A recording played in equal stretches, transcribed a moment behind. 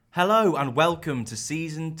Hello and welcome to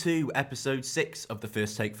Season 2, Episode 6 of the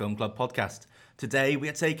First Take Film Club podcast. Today we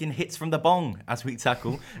are taking hits from the bong as we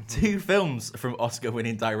tackle two films from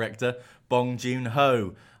Oscar-winning director Bong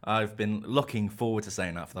Joon-ho. I've been looking forward to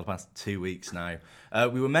saying that for the past 2 weeks now.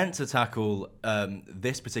 We were meant to tackle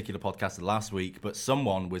this particular podcast last week, but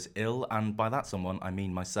someone was ill, and by that someone, I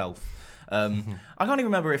mean myself. I can't even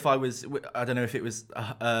remember if I don't know if it was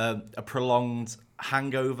a prolonged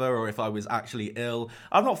hangover or if I was actually ill.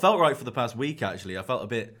 I've not felt right for the past week, actually. I felt a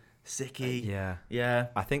bit sicky. Yeah.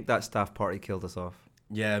 I think that staff party killed us off.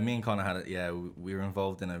 Yeah, me and Connor had it. Yeah, we were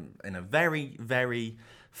involved in a very, very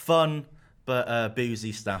fun but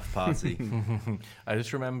boozy staff party. I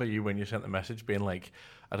just remember you when you sent the message being like,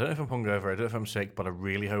 I don't know if I'm hungover, I don't know if I'm sick, but I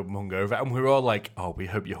really hope I'm hungover. And we were all like, oh, we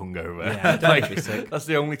hope you're hungover. Yeah, like, be sick. That's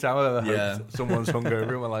the only time I've ever hoped someone's hungover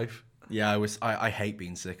in my life. Yeah, I hate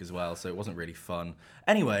being sick as well, so it wasn't really fun.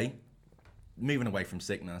 Anyway, moving away from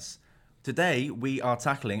sickness, today we are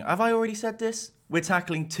tackling, have I already said this? We're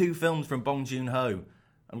tackling two films from Bong Joon-ho.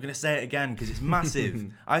 I'm going to say it again because it's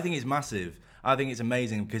massive. I think it's massive. I think it's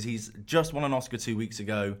amazing because he's just won an Oscar 2 weeks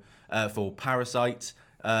ago for Parasite.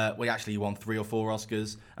 He won 3 or 4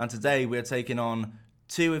 Oscars. And today we're taking on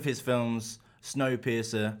two of his films,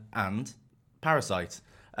 Snowpiercer and Parasite.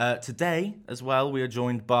 Today, as well, we are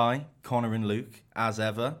joined by Connor and Luke, as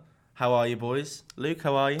ever. How are you, boys? Luke,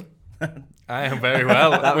 how are you? I am very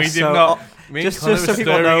well. Me and Connor were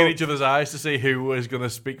staring in each other's eyes to see who was going to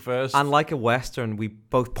speak first. And like a Western, we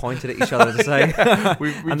both pointed at each other to say.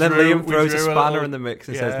 And then Liam throws a spanner in the mix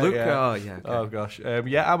and says, Luke, okay. Oh, gosh.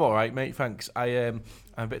 I'm all right, mate, thanks. I'm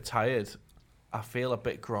a bit tired. I feel a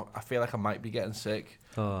bit I feel like I might be getting sick.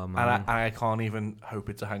 Oh, man. And I can't even hope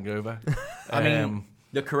it's a hangover. I mean,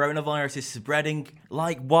 the coronavirus is spreading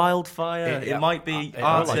like wildfire. It might be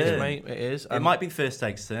our turn. Mate, it is. It might be First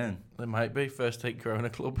Take's turn. It might be First Take Corona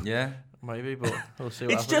Club. Yeah. Maybe, but we'll see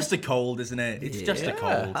what It's happens. just a cold, isn't it? It's just a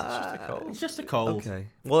cold. It's just a cold. Okay.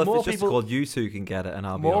 Well, if More it's just people- cold, you two can get it and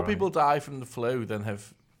I'll be More all right. people die from the flu than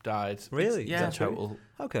have died. Really? Yeah. In total.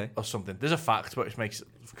 Okay. Or something. There's a fact which makes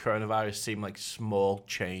coronavirus seem like small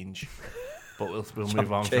change. But we'll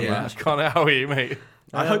move on from that. Connor, how are you, mate?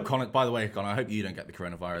 I hope Connor. By the way, Connor, I hope you don't get the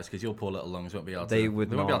coronavirus because your poor little lungs won't be able to. They won't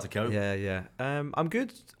be able to cope. Yeah. I'm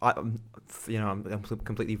good. I'm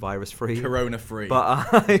completely virus free. Corona free. But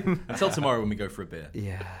I'm until tomorrow when we go for a beer.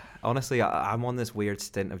 Yeah. Honestly, I'm on this weird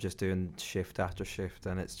stint of just doing shift after shift,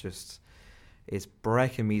 and it's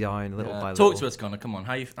breaking me down little by little. Talk to us, Connor. Come on.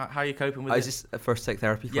 How you coping with it? Is this a First Take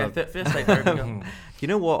Therapy Club? Yeah, First Take Therapy Club. You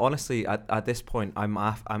know what? Honestly, at this point, I'm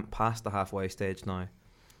past the halfway stage now.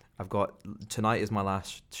 Tonight is my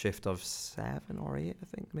last shift of 7 or 8, I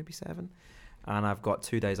think, maybe 7. And I've got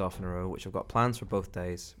 2 days off in a row, which I've got plans for both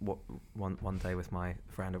days. One day with my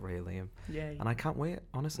friend over here, Liam. Yay. And I can't wait,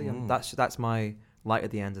 honestly. And that's my light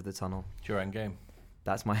at the end of the tunnel. It's your end game.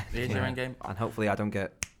 That's my It is your end game. And hopefully I don't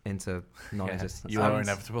get into non-existence. You are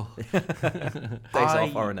inevitable. Days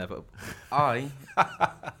off are inevitable. Oh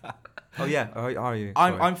yeah, how are you?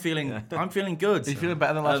 I'm feeling good. Are you feeling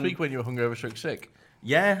better than last week when you were hungover stroke sick?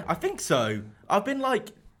 Yeah, I think so. I've been like,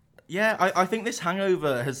 I think this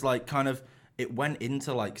hangover has like kind of, it went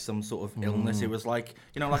into like some sort of illness. It was like,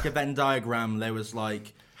 like a Venn diagram. There was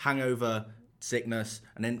like hangover, sickness,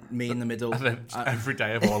 and then me in the middle. And then every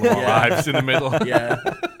day of all of our lives in the middle. Yeah.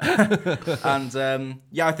 And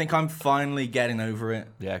I think I'm finally getting over it.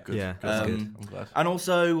 Yeah, good. Yeah, that's good. I'm glad. And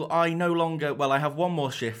also, I have one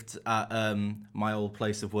more shift at my old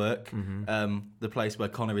place of work, the place where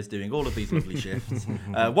Connor is doing all of these lovely shifts.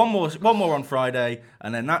 One more on Friday,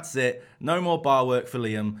 and then that's it. No more bar work for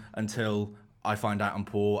Liam until I find out I'm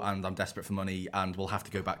poor and I'm desperate for money, and we'll have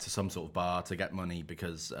to go back to some sort of bar to get money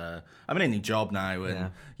because I'm in a new job now,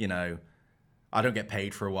 and I don't get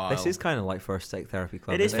paid for a while. This is kind of like First Take Therapy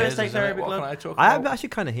Club. It is First Take Therapy Club. I'm actually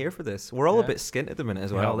kind of here for this. We're all a bit skint at the minute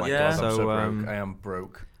as well. Oh my Yeah. God, I'm So, so broke. I am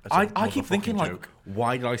broke. I keep thinking like,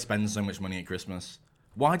 why did I spend so much money at Christmas?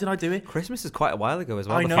 Why did I do it? Christmas is quite a while ago as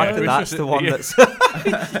well. I The know. fact that that's the one that's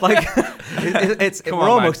like we're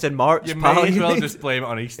almost in March. You pal. may as well just blame it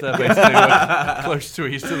on Easter. Basically, we're closer to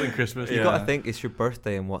Easter than Christmas. You got to think it's your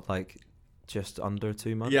birthday in what, like, just under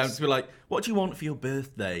 2 months. Yeah, I'm just be like, what do you want for your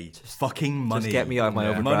birthday? Just fucking money. Just get me out of my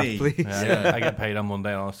overdraft, money, please. Yeah. I get paid on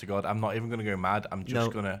Monday, and honest to God, I'm not even going to go mad. I'm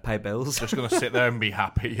just going to pay bills. Just going to sit there and be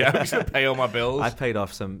happy. Yeah, I'm just going to pay all my bills. I've paid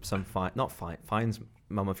off some fines,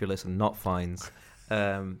 Mum, if you're listening, not fines.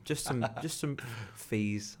 Just some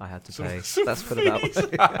fees I had to pay. Let's put it that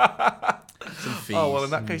way. Some fees. Oh well, in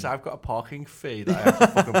that case, I've got a parking fee that I have to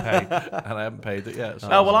fucking pay, and I haven't paid it yet. So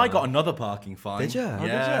I got another parking fine. Did you?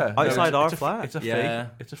 Yeah. Oh, did you? Outside our flat? It's a Yeah.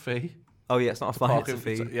 fee. It's a fee. Oh yeah, it's not a fine, it's a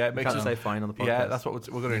Parking- fee. yeah, it You makes can't us- say fine on the podcast. Yeah, that's what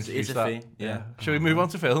we're going to It's introduce. a that. fee, yeah. Shall we move on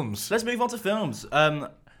to films? Let's move on to films.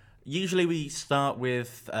 Usually we start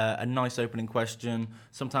with a nice opening question.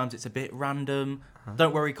 Sometimes it's a bit random.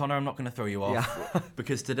 Don't worry, Connor, I'm not going to throw you off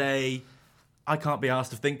because today I can't be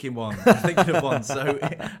asked of thinking of one. So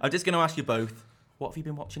I'm just going to ask you both. What have you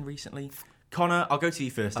been watching recently? Connor, I'll go to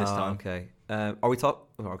you first this time. Okay.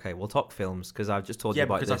 We'll talk films because I've just told you Yeah,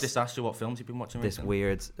 about because this. I've just asked you what films you've been watching this recently.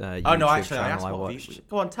 weird YouTube Oh no, actually, I channel asked I what. watched.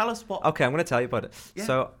 Go on, tell us what. Okay, I'm going to tell you about it. Yeah.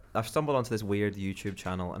 So I've stumbled onto this weird YouTube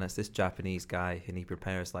channel, and it's this Japanese guy, and he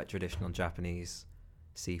prepares like traditional Japanese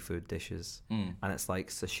seafood dishes, and it's like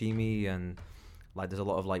sashimi, and like there's a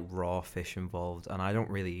lot of like raw fish involved, and I don't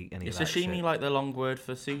really eat any Is of that sashimi shit. like the long word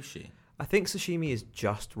for sushi? I think sashimi is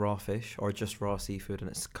just raw fish or just raw seafood, and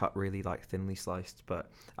it's cut really like thinly sliced.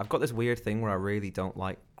 But I've got this weird thing where I really don't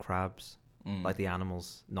like crabs, like the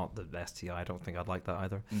animals, not the STI. I don't think I'd like that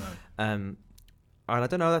either. No. And I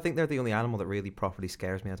don't know. I think they're the only animal that really properly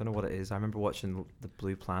scares me. I don't know what it is. I remember watching The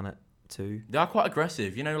Blue Planet too. They are quite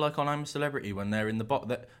aggressive, you know, like on I'm a Celebrity when they're in the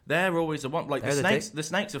bot. They're always the one. Like the They're the snakes. The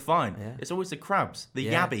snakes are fine. Yeah. It's always the crabs, the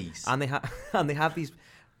Yeah. yabbies. And they have these.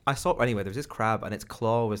 I saw anyway. There was this crab, and its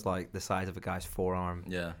claw was like the size of a guy's forearm.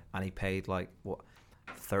 Yeah. And he paid like what,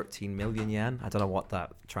 13 million yen. I don't know what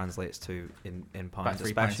that translates to in About pounds,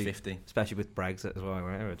 £3.50. especially with Brexit as well. I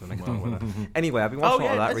don't know with that. Anyway, I've been watching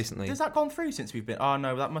all of that recently. Has that gone through since we've been? Oh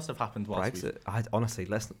no, that must have happened whilst Brexit. I honestly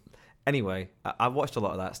listen. Anyway, I've watched a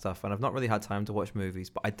lot of that stuff, and I've not really had time to watch movies.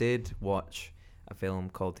 But I did watch a film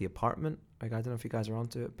called The Apartment. Like, I don't know if you guys are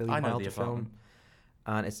onto it. Billy I know Wilder The Apartment. film,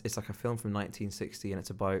 and it's like a film from 1960, and it's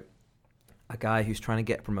about a guy who's trying to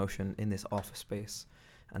get promotion in this office space,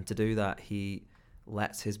 and to do that, he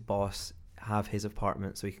lets his boss have his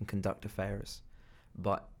apartment so he can conduct affairs,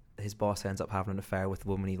 but his boss ends up having an affair with the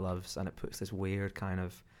woman he loves, and it puts this weird kind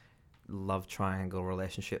of love triangle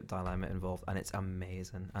relationship dilemma involved, and it's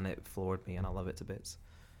amazing, and it floored me, and I love it to bits.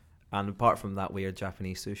 And apart from that weird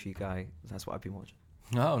Japanese sushi guy, that's what I've been watching.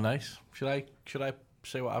 Oh, nice. Should I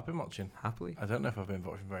say what I've been watching? Happily. I don't know if I've been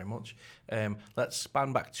watching very much. Let's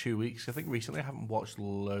span back 2 weeks. I think recently I haven't watched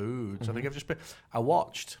loads. I think I've just been. I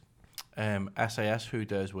watched SAS Who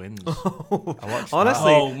Dares Wins. I watched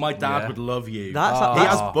Honestly, Oh, my dad Yeah. would love you. That's he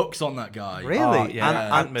that's has books on that guy. really yeah,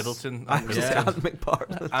 and Ant Middleton. I Ant was just Middleton. Ant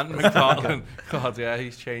McPartlin. Ant McPartlin. God, yeah,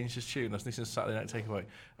 he's changed his tune. That's since Saturday Night Takeaway.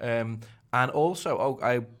 And also,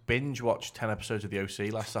 I binge watched 10 episodes of The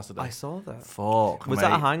OC last Saturday. I saw that. Fuck, Was mate.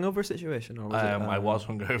 that a hangover situation or was it? I was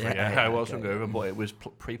hungover. yeah, I was okay. hungover, but it was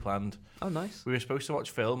pre-planned. Oh, nice. We were supposed to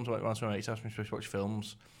watch films. Like, once my mates asked me, we were supposed to watch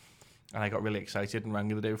films, and I got really excited and rang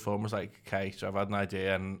her the day before and was like, "Okay, so I've had an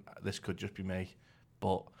idea, and this could just be me,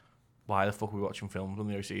 but why the fuck are we watching films when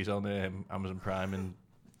the OC's on Amazon Prime?" And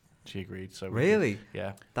she agreed. So Really?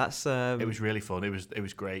 yeah, That's it was really fun. It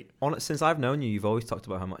was great. since I've known you, you've always talked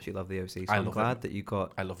about how much you love the OC. So I I'm love glad it. that you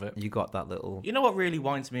got I love it. that little. You know what really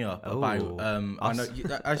winds me up about? I know, us.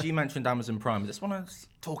 as you mentioned, Amazon Prime. I just want to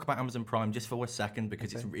talk about Amazon Prime just for a second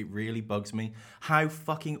because it really bugs me how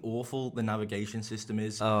fucking awful the navigation system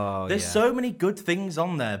is. Oh, There's yeah. so many good things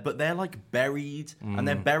on there, but they're like buried, and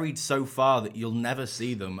they're buried so far that you'll never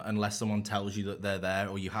see them unless someone tells you that they're there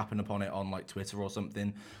or you happen upon it on like Twitter or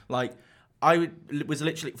something. Like, was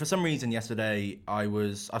literally, for some reason yesterday, I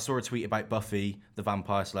saw a tweet about Buffy the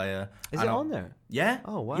Vampire Slayer. Is and it on there? Yeah.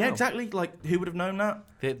 Oh, wow. Yeah, exactly. Like, who would have known that?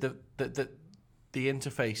 The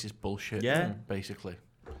interface is bullshit. Yeah. basically.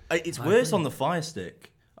 It's worse on the Fire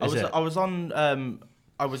Stick. I Is was it?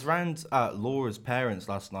 I was round Laura's parents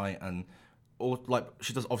last night, and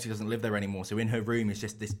she doesn't live there anymore. So in her room is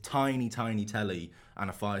just this tiny telly and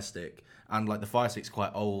a Fire Stick, and like the Fire Stick's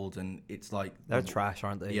quite old, and it's like They're trash,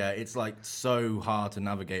 aren't they? yeah, it's like so hard to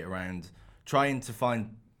navigate around. Trying to find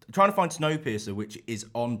Snowpiercer, which is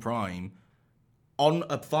on Prime, on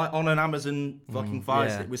an Amazon fucking Fire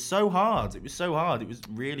yeah. Stick, was so hard. It was so hard. It was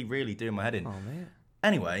really doing my head in. Oh man.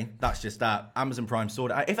 Anyway, that's just that. Amazon Prime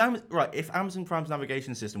sorted out. If Amazon Prime's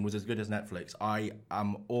navigation system was as good as Netflix, I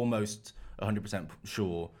am almost 100%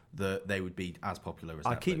 sure that they would be as popular as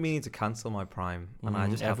Netflix. I keep meaning to cancel my Prime, and I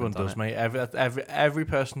just Everyone haven't does, done it. mate. Every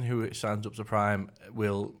person who signs up to Prime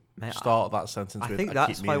will Mate, start that sentence I with. think I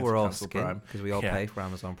that's keep why meaning we're to all cancel skint Prime. because we all Yeah. pay for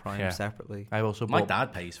Amazon Prime Yeah. separately. I also My bought.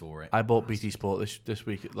 dad pays for it. I bought BT Sport this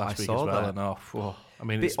week last I week as saw well, that. and I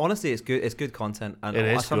mean, But honestly, it's good. It's good content, and It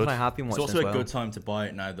is that's something good. I have been It's watching also as a well. good time to buy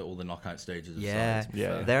it now that all the knockout stages are Yeah, started, to be yeah.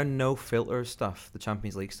 fair. There are no filter stuff, the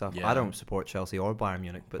Champions League stuff. Yeah. I don't support Chelsea or Bayern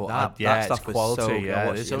Munich, but But, that, yeah, that it's stuff was quality, so good. yeah, I it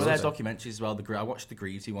watched is Some of it their was- documentaries as well. I watched the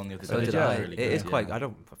Greasy one the other day. So did did I. I. Really It good, is quite. yeah. I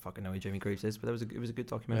don't fucking know who Jimmy Greaves is, but it was a good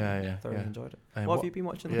documentary. Yeah, yeah, Thoroughly yeah. enjoyed it. And What what- have you been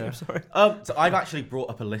watching? yeah. I'm sorry. So I've actually brought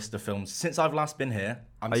up a list of films since I've last been here.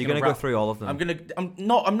 Are you going to go through all of them?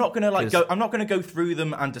 I'm not gonna like 'Cause- go. I'm not gonna go through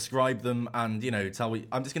them and describe them and tell you.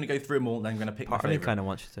 I'm just gonna go through them all. And then I'm gonna pick Part my of me favorite. kind of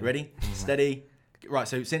wants you to. Ready, steady. Right.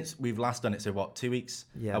 So since we've last done it, so what? 2 weeks.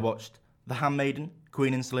 Yeah. I watched The Handmaiden,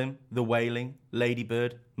 Queen and Slim, The Wailing, Lady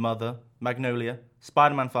Bird, Mother, Magnolia,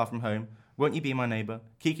 Spider-Man: Far From Home, Won't You Be My Neighbor,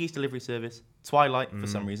 Kiki's Delivery Service, Twilight for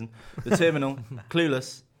some reason, The Terminal,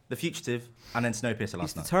 Clueless, The Fugitive, and then Snowpiercer Is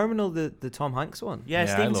last the night. Terminal the Tom Hanks one? Yeah, Yeah, I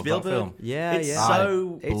Steven love that Spielberg. film. Yeah, It's yeah.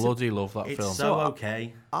 so It's a- bloody love that it's film. so So,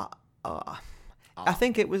 okay. I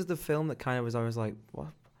think it was the film that kind of was. I was like, what?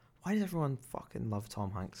 Why does everyone fucking love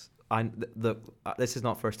Tom Hanks? This is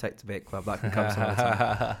not First Take Debate Club. That can come some other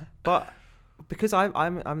time. But because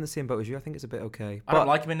I'm in the same boat as you, I think it's a bit okay. I don't But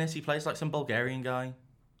like him in this. He plays like some Bulgarian guy.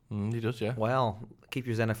 He does, yeah. well, keep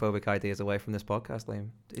your xenophobic ideas away from this podcast, Liam.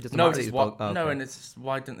 It doesn't No, matter that it's he's what? Bul- No, okay. and it's just,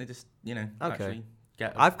 why don't they just Okay. actually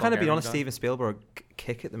get? A I've kind of been Bulgarian on a guy? Steven Spielberg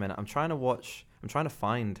kick at the minute. I'm trying to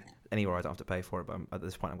find anywhere I don't have to pay for it, but at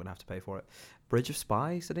this point I'm going to have to pay for it. Bridge of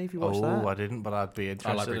Spies. Did any of you watch that? I didn't, but I'd be I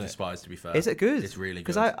interested like in Bridge it. of Spies. To be fair, Is it good? It's really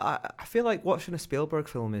good. Because I feel like watching a Spielberg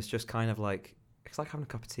film is just kind of like it's like having a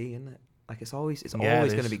cup of tea, isn't it? Like it's always it going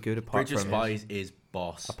is. to be good apart Bridge of from Spies is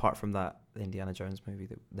boss. that Indiana Jones movie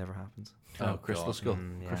that never happens. Oh, Crystal God. Skull.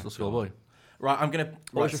 Yeah. Crystal Skull Boy. Right, I'm gonna.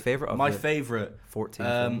 What was right, your favourite of My the favorite. 14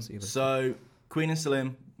 films. Either. So Queen and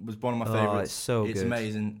Slim was one of my Oh, favorites. it's so It's good.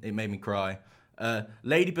 amazing. It made me cry.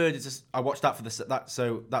 Lady Bird is just. I watched that for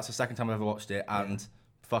so that's the second time I've ever watched it, and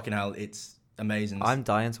fucking hell, it's amazing. I'm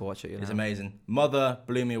dying to watch it. It's amazing. Mother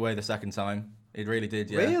blew me away the second time. It really did.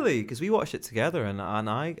 Yeah. Really? Because we watched it together, and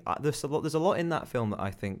there's a lot in that film that I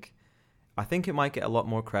think it might get a lot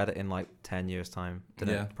more credit in like 10 years time than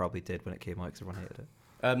Yeah. it probably did when it came out because everyone hated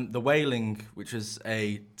it. The Wailing, which is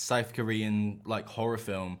a South Korean like horror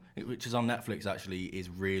film, which is on Netflix actually, is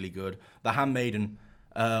really good. The Handmaiden,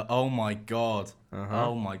 oh my god,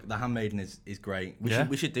 The Handmaiden is great.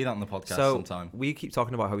 We should do that on the podcast So sometime. we keep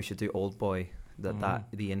talking about how we should do Old Boy,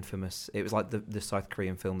 the infamous. It was like the South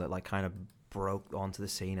Korean film that like kind of broke onto the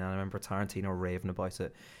scene, and I remember Tarantino raving about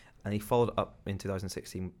it. And he followed up in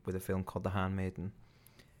 2016 with a film called The Handmaiden,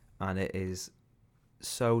 and it is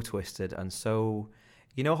so twisted and so.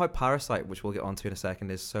 You know how Parasite, which we'll get onto in a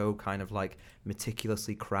second, is so kind of like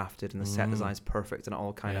meticulously crafted and the set design's perfect and it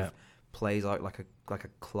all kind of plays out like a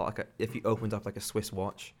clock. If you opened up like a Swiss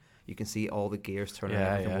watch, you can see all the gears turning and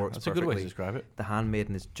everything works That's a perfectly. good way to describe it. The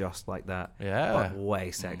Handmaiden is just like that, Yeah. but way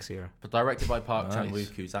sexier. But directed by Park Nice. Chan-wook,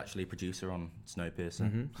 who's actually a producer on Snowpiercer.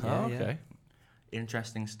 Mm-hmm. Oh, okay.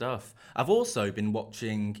 Interesting stuff. I've also been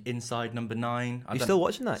watching Inside Number 9. Are you still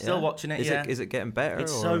watching that? Still yeah? watching it, Is yeah. Is it getting better?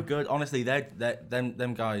 It's or? so good. Honestly,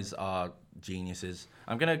 them guys are geniuses.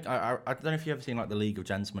 I don't know if you've ever seen like The League of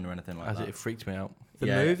Gentlemen or anything like As that. it freaked me out. The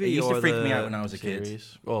Yeah, movie it used or to freak the me out when I was a kid.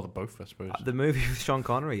 Series. Or the both, I suppose. The movie with Sean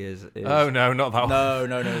Connery is Oh, no, not that one.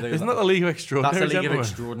 No. Isn't that the League of That's Extraordinary the League of Gentlemen?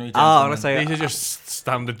 Extraordinary Oh, I Gentlemen. want to say These are just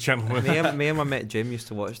standard gentlemen. me and my mate Jim used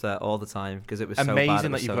to watch that all the time because it was so bad. Amazing it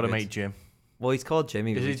that was you've so got a good. mate Jim. Well, he's called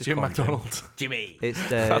Jimmy. Is we it just Jim call him McDonald? Jimmy. It's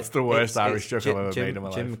That's the worst Irish joke I've ever Jim, made in my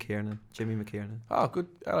life. Jim McKiernan. Jimmy McKiernan. Oh, good.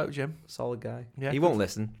 Hello, Jim. Solid guy. Yeah, he good. won't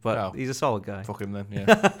listen, but No. he's a solid guy. Fuck him then,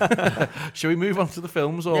 yeah. Shall we move on to the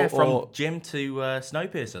films? Or, Yeah, from or Jim to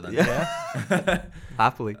Snowpiercer then. yeah.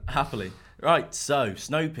 Happily. Happily. Right, so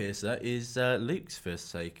Snowpiercer is Luke's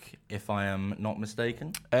first take, if I am not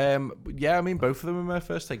mistaken. Yeah, I mean, both of them are my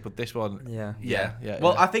first take, but this one... Yeah. Yeah.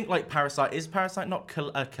 Well, I think like Parasite, is Parasite not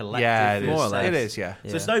a collective? yeah, it is. more or less. It is, yeah.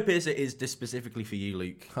 So Snowpiercer is just specifically for you,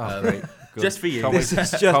 Luke. Oh, great. Good. Just for you. Can't wait,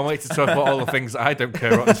 This is can't wait to talk about all the things that I don't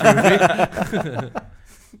care about this movie.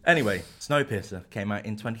 Anyway, Snowpiercer came out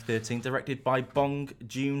in 2013, directed by Bong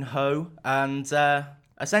Joon-ho, and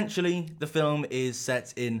essentially the film is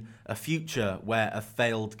set in a future where a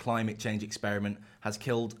failed climate change experiment has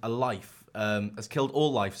killed all life,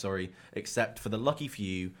 except for the lucky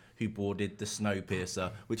few who boarded the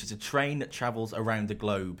Snowpiercer, which is a train that travels around the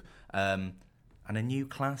globe, and a new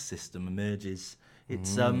class system emerges.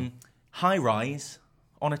 It's high rise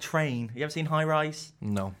on a train. You ever seen High Rise?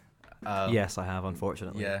 No. Yes, I have,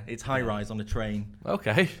 unfortunately. Yeah, it's high rise on a train.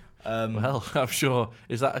 Okay. Well, I'm sure.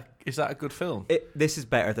 Is that a good film? This is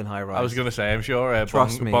better than High Rise. I was going to say, I'm sure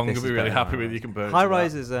Trust me, Bong this will is be really better than happy High with you compared to High that.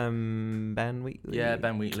 Rise is Ben Wheatley. Yeah,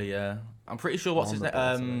 Ben Wheatley. Yeah, I'm pretty sure what's his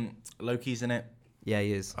Wonderful, name. Loki's in it. Yeah,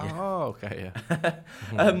 he is. Yeah. Oh, okay,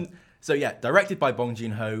 yeah. So yeah, directed by Bong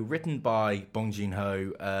Joon-ho, written by Bong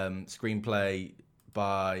Joon-ho, screenplay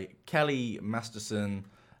by Kelly Masterson.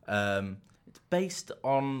 It's based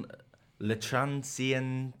on Le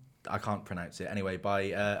Transient, I can't pronounce it anyway, by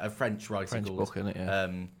a French writer French called book, innit,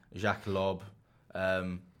 yeah. Jacques Lob. What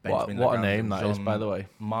a Legrand name and that is, by the way.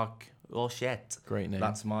 Marc Rochette. Great name.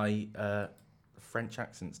 That's my French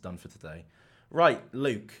accent's done for today. Right,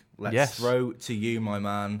 Luke, let's Yes. throw to you, my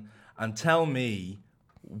man, and tell me,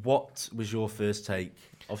 what was your first take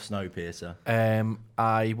of Snowpiercer?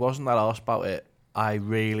 I wasn't that arsed about it. I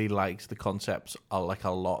really liked the concept a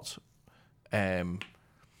lot.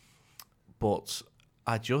 But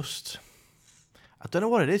I don't know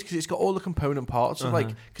what it is, because it's got all the component parts. Of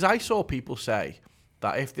because I saw people say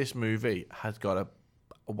that if this movie had got a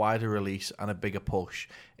wider release and a bigger push,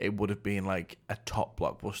 it would have been like a top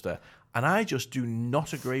blockbuster. And I just do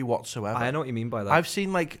not agree whatsoever. I know what you mean by that. I've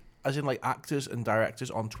seen actors and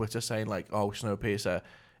directors on Twitter saying like, "Oh, Snowpiercer,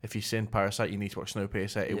 if you've seen Parasite, you need to watch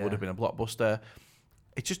Snowpiercer. It would have been a blockbuster."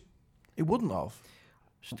 It wouldn't have.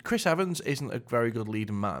 Chris Evans isn't a very good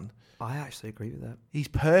leading man. I actually agree with that. He's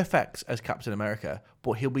perfect as Captain America,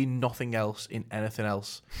 but he'll be nothing else in anything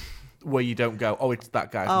else where you don't go, "Oh, it's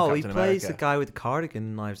that guy from He Captain plays America." the guy with the cardigan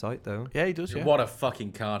in Knives Out, though. Yeah, he does. Yeah. What a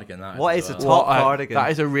fucking cardigan that is. What as is well. a top cardigan? That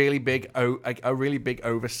is a really big,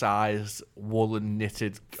 oversized woolen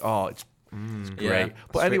knitted. Oh, it's great. Yeah.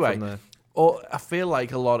 But Straight anyway, from the- I feel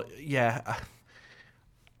like a lot.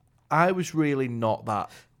 I was really not that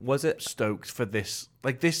Was it? stoked for this.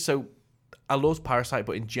 Like this, so I loved Parasite,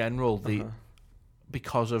 but in general,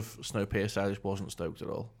 because of Snowpiercer, I just wasn't stoked at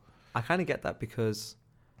all. I kind of get that because,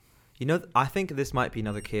 I think this might be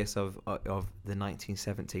another case of the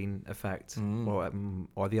 1917 effect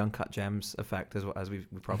or the Uncut Gems effect, as we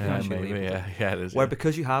probably actually labeled it. Yeah, it is. Where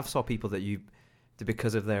because you have saw people that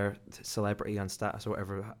because of their celebrity and status or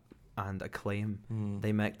whatever and acclaim,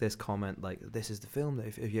 they make this comment like, "This is the film that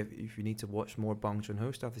if you need to watch more Bong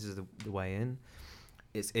Joon-ho stuff, this is the way in.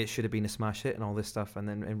 It should have been a smash hit and all this stuff." And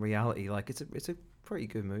then in reality, like it's a pretty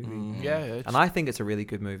good movie. And I think it's a really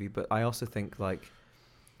good movie. But I also think like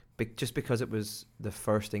just because it was the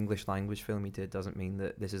first English language film he did doesn't mean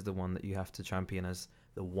that this is the one that you have to champion as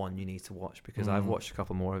the one you need to watch, because I've watched a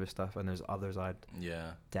couple more of his stuff and there's others I'd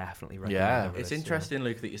definitely recommend. Yeah. over It's this, interesting,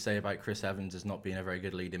 Luke, that you say about Chris Evans as not being a very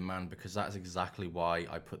good leading man, because that's exactly why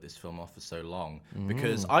I put this film off for so long.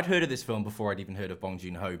 Because I'd heard of this film before I'd even heard of Bong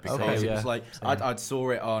Joon-ho, because it was like I'd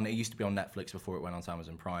saw it on. It used to be on Netflix before it went on to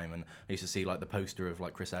Amazon Prime, and I used to see like the poster of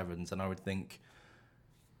like Chris Evans, and I would think,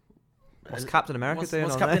 What's Captain America doing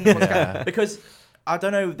what's on Captain, there? what's Captain? Because I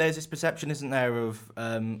don't know. There's this perception, isn't there, of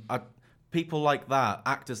people like that,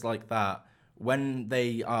 actors like that, when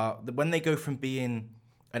they go from being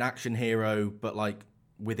an action hero but like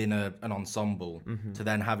within an ensemble to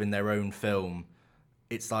then having their own film,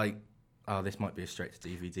 it's like, oh, this might be a straight to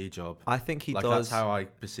DVD job. I think he like, does. That's how I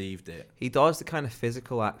perceived it. He does the kind of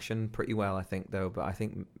physical action pretty well, I think, though. But I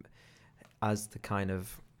think as the kind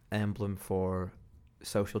of emblem for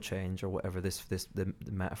social change or whatever the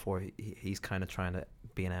metaphor, he's kind of trying to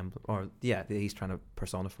be an emblem, or he's trying to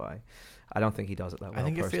personify. I don't think he does it that well. I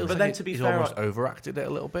think it feels But like then, to be he's fair, almost overacted it a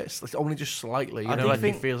little bit. It's like only just slightly. You I know, do like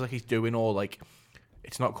think- he feels like he's doing all like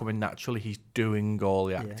it's not coming naturally. He's doing all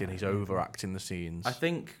the acting. Yeah. He's overacting the scenes. I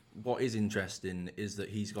think what is interesting is that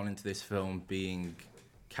he's gone into this film being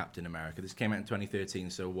Captain America. This came out in 2013,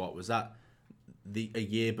 so what was that? A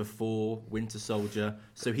year before Winter Soldier.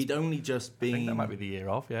 So he'd only just been. I think that might be the year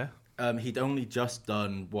of, yeah. He'd only just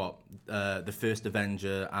done the first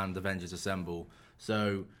Avenger and Avengers Assemble.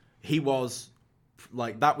 So he was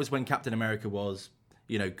like, that was when Captain America was,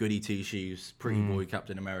 goody two shoes, pretty boy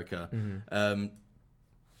Captain America.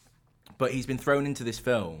 But he's been thrown into this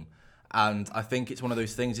film, and I think it's one of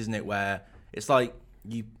those things, isn't it, where it's like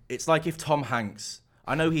if Tom Hanks,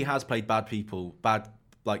 I know he has played bad people, bad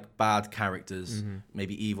characters,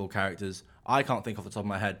 maybe evil characters. I can't think off the top of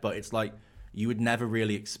my head, but it's like you would never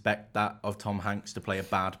really expect that of Tom Hanks to play a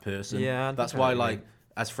bad person. Yeah, that's why, like,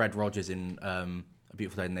 as Fred Rogers in A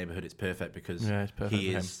Beautiful Day in the Neighborhood, it's perfect because it's perfect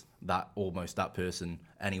he for is almost that person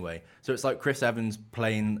anyway. So it's like Chris Evans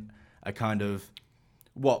playing a kind of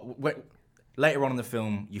later on in the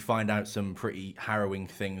film, you find out some pretty harrowing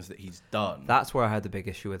things that he's done. That's where I had the big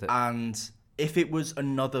issue with it. And if it was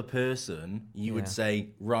another person, you would say,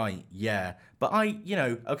 right, yeah. But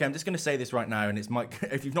okay, I'm just going to say this right now, and it's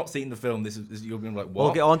if you've not seen the film, this is you're going to be like, what?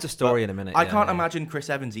 We'll get on to story in a minute. I can't imagine Chris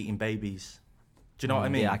Evans eating babies. Do you know what I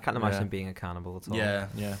mean? Yeah, I can't imagine him being a cannibal at all. Yeah.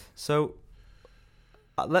 Yeah. So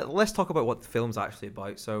let's talk about what the film's actually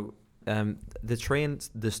about. So The train,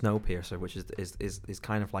 the Snowpiercer, which is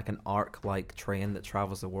kind of like an arc-like train that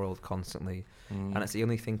travels the world constantly, and it's the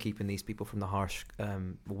only thing keeping these people from the harsh,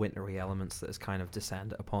 wintry elements that has kind of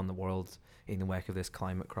descended upon the world in the wake of this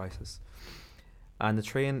climate crisis. And the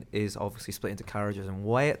train is obviously split into carriages, and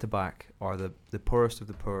way at the back are the poorest of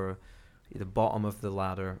the poor, the bottom of the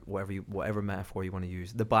ladder, whatever metaphor you want to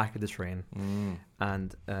use, the back of the train.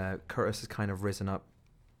 And Curtis has kind of risen up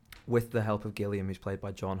with the help of Gilliam, who's played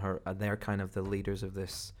by John Hurt, and they're kind of the leaders of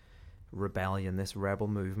this rebellion, this rebel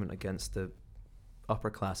movement against the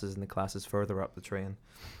upper classes and the classes further up the train.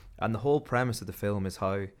 And the whole premise of the film is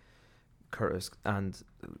how Curtis and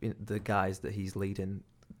the guys that he's leading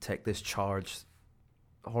take this charge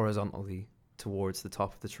horizontally towards the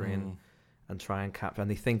top of the train and try and capture.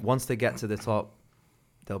 And they think once they get to the top,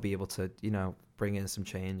 they'll be able to, bring in some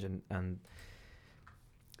change. And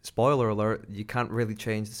spoiler alert, you can't really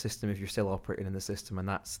change the system if you're still operating in the system, and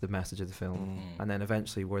that's the message of the film. And then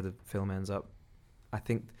eventually where the film ends up, I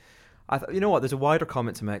think, you know what, there's a wider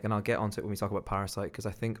comment to make, and I'll get onto it when we talk about Parasite, because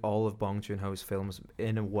I think all of Bong Joon-ho's films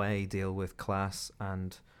in a way deal with class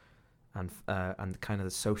and kind of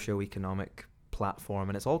the socio-economic platform,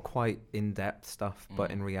 and it's all quite in-depth stuff, but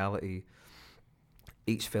in reality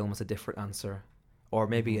each film has a different answer, or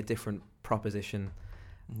maybe a different proposition.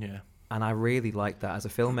 And I really like that. As a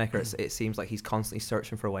filmmaker, it seems like he's constantly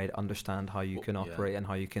searching for a way to understand how you can operate and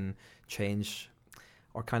how you can change,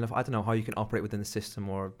 or kind of, I don't know, how you can operate within the system,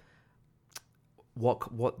 or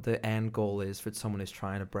what the end goal is for someone who's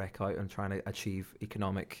trying to break out and trying to achieve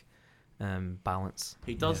economic balance.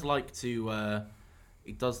 He does like to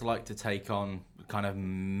take on kind of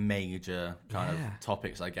major kind of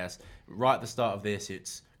topics, I guess. Right at the start of this,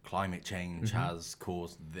 it's climate change has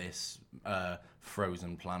caused this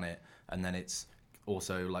frozen planet, and then it's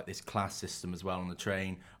also like this class system as well on the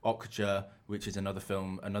train. Okja, which is another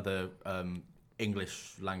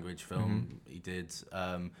English language film he did,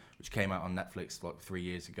 which came out on Netflix like 3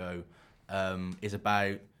 years ago, is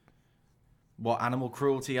about animal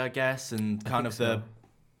cruelty, I guess, and kind of the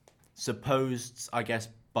supposed, I guess,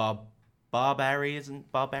 barbarism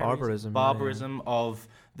of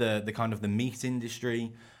the kind of the meat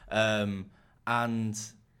industry, and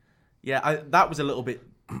that was a little bit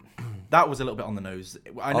on the nose.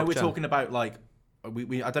 I know we're talking about like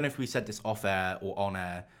we I don't know if we said this off air or on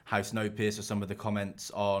air, how Snowpiercer, some of the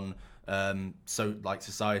comments on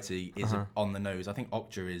society is on the nose. I think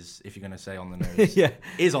Okja is, if you're going to say on the nose,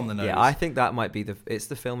 is on the nose. Yeah, I think that might be it's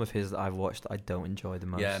the film of his that I've watched that I don't enjoy the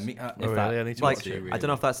most. Yeah, I need to watch it. I don't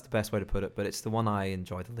know if that's the best way to put it, but it's the one I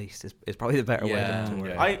enjoy the least. Is probably the better way to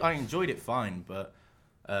word it. I enjoyed it fine, but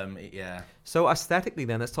So aesthetically,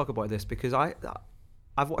 then let's talk about this, because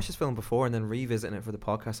I've watched this film before, and then revisiting it for the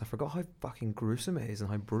podcast, I forgot how fucking gruesome it is and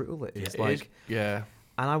how brutal it is. And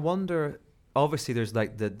I wonder. Obviously, there's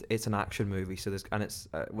it's an action movie, so it's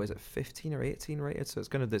was it 15 or 18 rated, so it's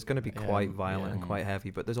gonna be quite violent and quite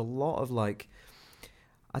heavy. But there's a lot of I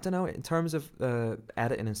don't know, in terms of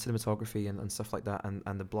editing and cinematography and stuff like that,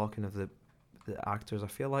 and the blocking of the actors. I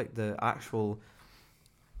feel like the actual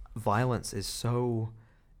violence is so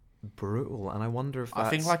brutal, and I wonder if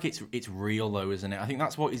that's... I think it's real though, isn't it? I think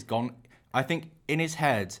that's what he's gone. I think in his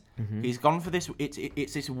head, he's gone for this.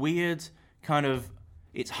 It's this weird kind of.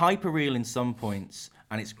 It's hyper real in some points,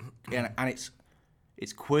 and it's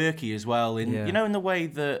quirky as well. In the way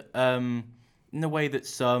that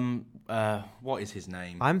some what is his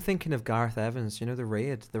name? I'm thinking of Gareth Evans. The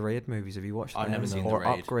Raid movies. Have you watched them? I've never seen the Raid.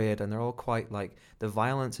 Or Upgrade, and they're all quite the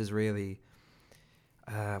violence is really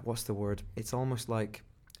what's the word? It's almost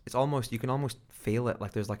you can almost feel it.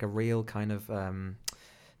 Like there's a real kind of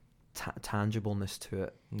tangibleness to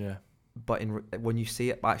it. Yeah. But when you see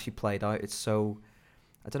it actually played out, it's so.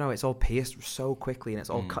 I don't know, it's all paced so quickly, and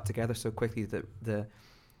it's all cut together so quickly that the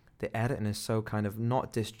editing is so kind of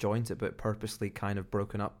not disjointed, but purposely kind of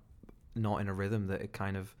broken up, not in a rhythm, that it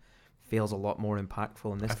kind of feels a lot more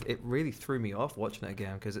impactful. And it really threw me off watching it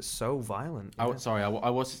again, because it's so violent. I've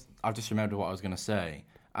just remembered what I was going to say.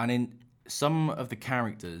 And in some of the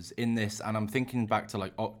characters in this, and I'm thinking back to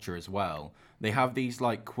Okja as well, they have these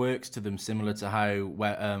quirks to them similar to how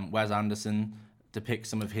Wes Anderson depict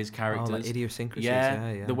some of his characters. Idiosyncrasies.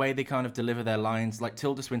 Yeah, the way they kind of deliver their lines.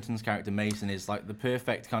 Tilda Swinton's character Mason is the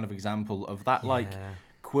perfect kind of example of that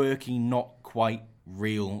quirky, not quite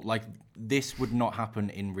real. This would not happen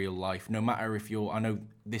in real life, no matter if I know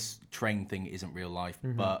this train thing isn't real life,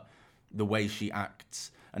 but the way she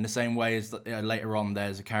acts, and the same way as later on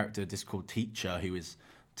there's a character just called Teacher who is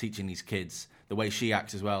teaching these kids. The way she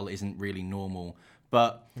acts as well isn't really normal,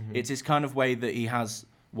 but it's this kind of way that he has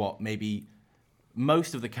maybe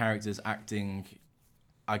most of the characters acting,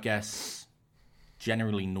 I guess,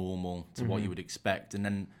 generally normal to what you would expect, and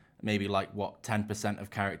then maybe like 10% of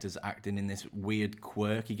characters acting in this weird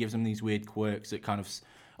quirk. He gives them these weird quirks that kind of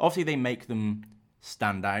obviously they make them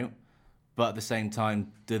stand out, but at the same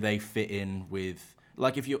time, do they fit in with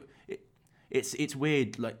like if you? It's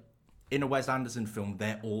weird like. In a Wes Anderson film,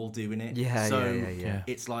 they're all doing it. Yeah.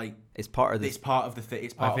 It's like It's part of the. it's part of the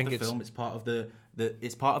film. It's part of the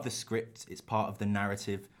it's part of the script. It's part of the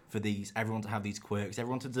narrative for everyone to have these quirks.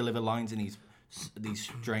 Everyone to deliver lines in these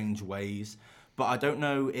strange ways. But I don't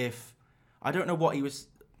know what he was.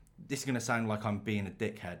 This is gonna sound like I'm being a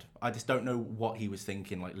dickhead. I just don't know what he was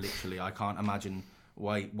thinking. Like literally, I can't imagine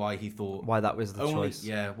why he thought Why that was the choice.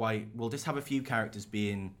 Yeah, why we'll just have a few characters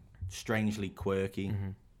being strangely quirky.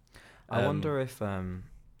 I wonder if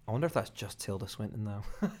that's just Tilda Swinton though.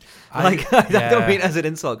 I don't mean as an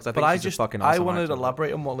insult because I think she's a fucking awesome I wanted to actor.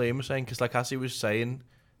 elaborate on what Liam was saying because, like, as he was saying,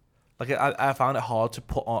 like I found it hard to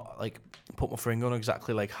put my finger on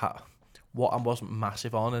exactly like what I wasn't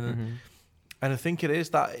massive on, and I think it is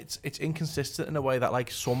that it's inconsistent in a way that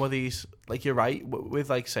like some of these, like you're right with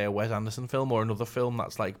like say a Wes Anderson film or another film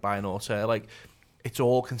that's like by an auteur, like.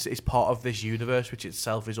 It's part of this universe, which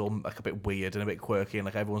itself is all like a bit weird and a bit quirky, and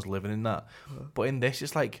like everyone's living in that. But in this,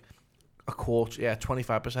 it's like a quarter,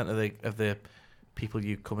 25% of the people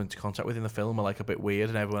you come into contact with in the film are like a bit weird,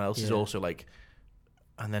 and everyone else is also like,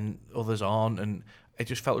 and then others aren't, and it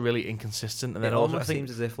just felt really inconsistent. And then It also, I almost think,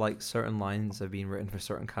 seems as if like certain lines have been written for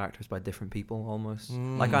certain characters by different people, almost.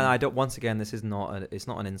 Like I don't. Once again, this is it's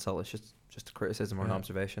not an insult. It's just a criticism or an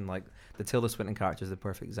observation. Like the Tilda Swinton character is the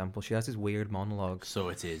perfect example. She has this weird monologue. So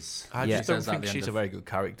it is. I just don't think she's a very good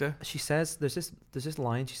character. She says there's this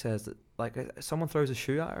line she says that like someone throws a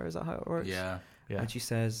shoe at her. Is that how it works? Yeah. And she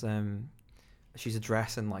says she's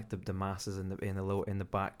addressing like the masses in the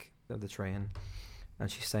back of the train, and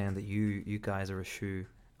she's saying that you guys are a shoe,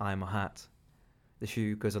 I'm a hat. The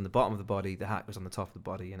shoe goes on the bottom of the body, the hat goes on the top of the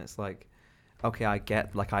body, and it's like, okay, I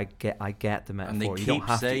get the metaphor. And they keep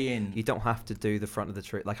saying you don't have to do the front of the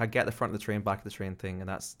train. Like I get the front of the train, back of the train thing, and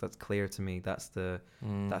that's clear to me. That's the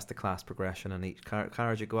class progression, and each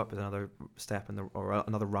carriage you go up is another step or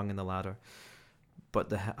another rung in the ladder. But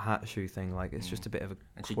the hat shoe thing, like it's just a bit of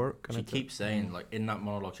a quirk. She keeps saying like in that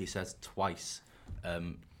monologue, she says twice.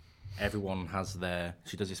 Everyone has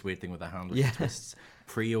she does this weird thing with her hand, which she twists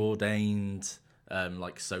preordained,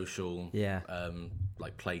 like social,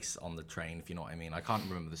 like place on the train, if you know what I mean. I can't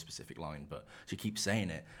remember the specific line, but she keeps saying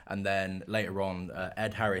it. And then later on,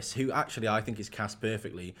 Ed Harris, who actually I think is cast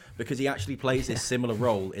perfectly because he actually plays this similar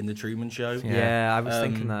role in the Truman Show. Yeah, I was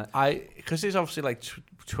thinking that. Because there's obviously like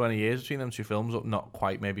 20 years between them two films, not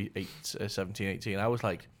quite, maybe 17, 18. I was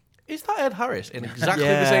like, is that Ed Harris in exactly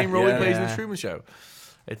the same role he plays in the Truman Show?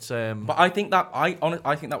 It's but I think that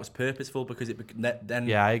I think that was purposeful because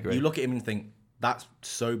then I agree. You look at him and think that's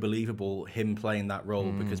so believable, him playing that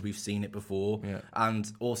role because we've seen it before,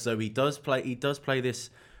 and also he does play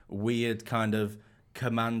this weird kind of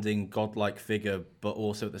commanding godlike figure, but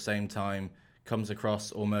also at the same time comes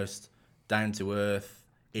across almost down to earth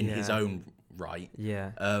in his own right.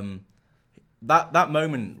 Yeah. That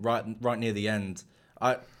moment right near the end,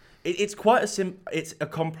 It's quite it's a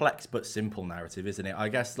complex but simple narrative, isn't it? I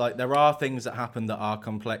guess like there are things that happen that are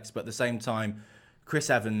complex, but at the same time,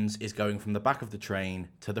 Chris Evans is going from the back of the train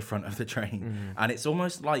to the front of the train, and it's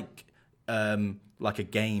almost like a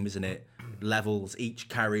game, isn't it? Levels. Each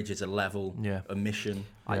carriage is a level, a mission.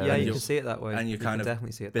 You can see it that way, and you kind of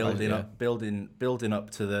definitely see it building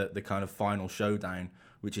up to the kind of final showdown,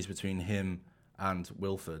 which is between him and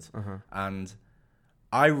Wilford, and.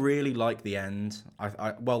 I really like the end.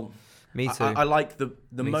 Me too. I like the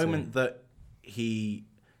moment that he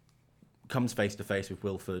comes face to face with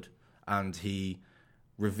Wilford and he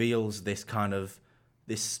reveals this kind of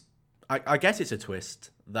I guess it's a twist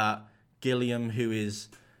that Gilliam, who is,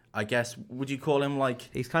 I guess, would you call him like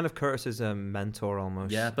he's kind of Curtis's mentor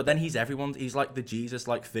almost. Yeah, but then he's like the Jesus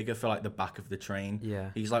like figure for like the back of the train. Yeah,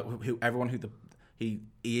 he's like He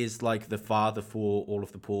is like the father for all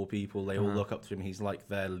of the poor people. They all look up to him. He's like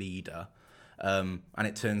their leader. And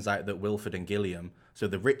it turns out that Wilford and Gilliam, so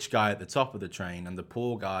the rich guy at the top of the train and the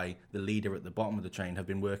poor guy, the leader at the bottom of the train, have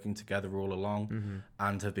been working together all along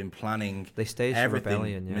and have been planning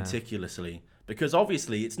everything meticulously. Because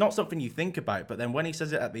obviously it's not something you think about, but then when he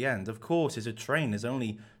says it at the end, of course, it's a train. There's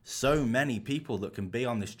only so many people that can be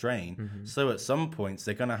on this train. So at some points,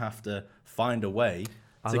 they're going to have to find a way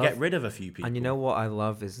to get rid of a few people. And you know what I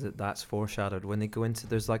love is that's foreshadowed when they go into.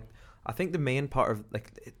 There's like, I think the main part of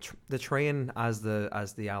like the train as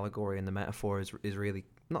the allegory and the metaphor is really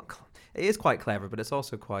not. It is quite clever, but it's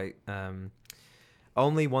also quite.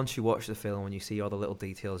 only once you watch the film and you see all the little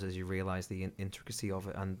details as you realize the intricacy of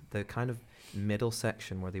it. And the kind of middle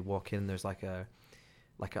section where they walk in, there's like a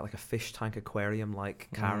fish tank aquarium like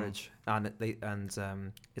carriage, and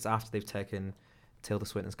it's after they've taken Tilda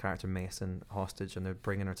Swinton's character Mason hostage, and they're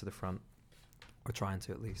bringing her to the front, or trying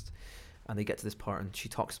to at least. And they get to this part, and she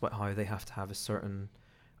talks about how they have to have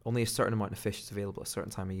only a certain amount of fish is available at a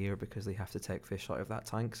certain time of year, because they have to take fish out of that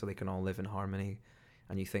tank so they can all live in harmony.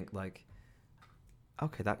 And you think like,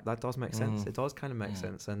 okay, that does make sense. It does kind of make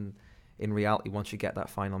sense. And in reality, once you get that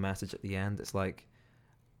final message at the end, it's like,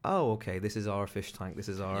 oh, okay, this is our fish tank. This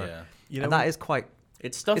is our, and that is quite.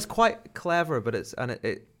 It's quite clever, but it's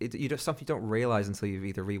something you don't realize until you've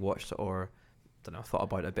either rewatched it or, don't know, thought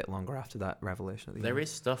about it a bit longer after that revelation at the end. There is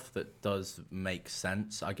stuff that does make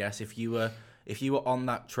sense, I guess. If you were on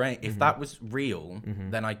that train, if that was real,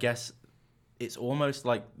 then I guess it's almost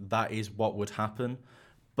like that is what would happen.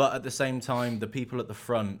 But at the same time, the people at the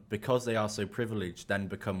front, because they are so privileged, then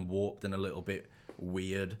become warped and a little bit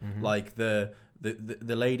weird. Like the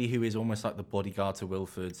lady who is almost like the bodyguard to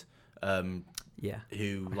Wilford,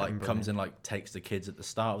 who like comes and like takes the kids at the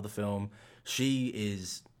start of the film. She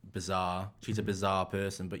is bizarre. She's a bizarre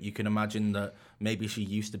person, but you can imagine that maybe she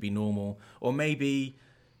used to be normal, or maybe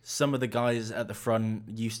some of the guys at the front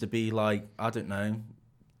used to be like, I don't know,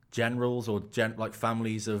 generals or like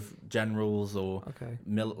families of generals, or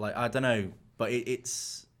like I don't know. But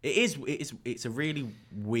it's a really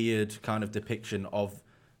weird kind of depiction of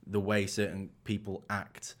the way certain people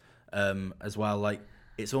act, as well. Like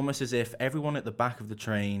it's almost as if everyone at the back of the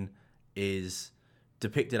train is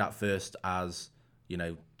depicted at first as, you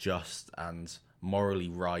know, just and morally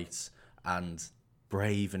right and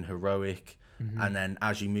brave and heroic. And then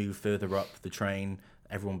as you move further up the train,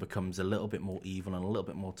 everyone becomes a little bit more evil and a little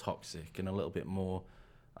bit more toxic and a little bit more,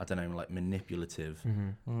 I don't know, like manipulative.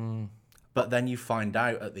 But then you find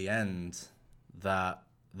out at the end that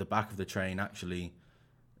the back of the train, actually,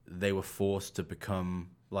 they were forced to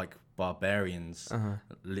become like barbarians,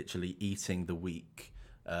 literally eating the weak.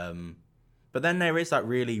 But then there is that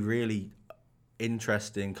really, really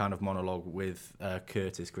interesting kind of monologue with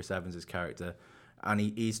Curtis, Chris Evans' character, and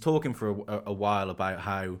he's talking for a while about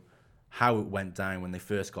how it went down when they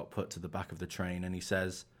first got put to the back of the train. And he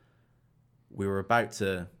says, we were about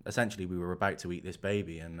to eat this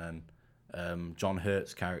baby, and then John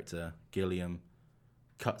Hurt's character, Gilliam,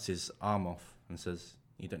 cuts his arm off and says,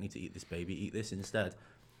 you don't need to eat this baby, eat this instead.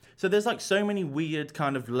 So there's like so many weird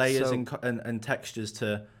kind of layers and textures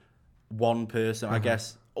to one person, I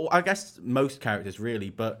guess. Or I guess most characters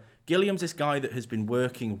really, but Gilliam's this guy that has been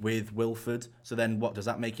working with Wilford. So then, what does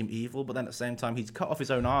that make him evil? But then at the same time, he's cut off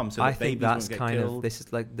his own arm, so that babies won't get killed.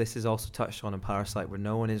 This is also touched on in Parasite, where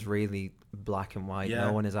no one is really black and white.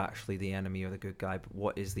 No one is actually the enemy or the good guy. But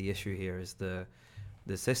what is the issue here is the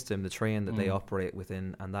system, the train that they operate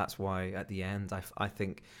within, and that's why at the end, I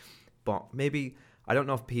think, but maybe I don't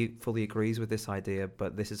know if Pete fully agrees with this idea,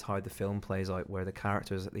 but this is how the film plays out, where the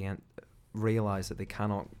characters at the end realize that they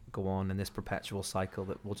cannot go on in this perpetual cycle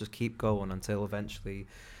that will just keep going until eventually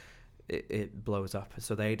it blows up.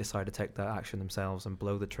 So they decide to take that action themselves and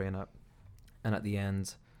blow the train up. And at the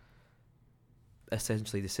end,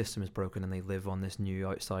 essentially the system is broken and they live on this new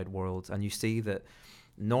outside world. And you see that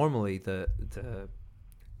normally the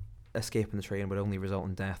escape in the train would only result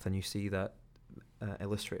in death, and you see that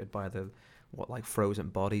illustrated by like frozen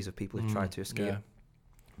bodies of people who tried to escape.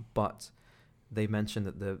 But they mentioned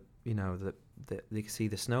that they see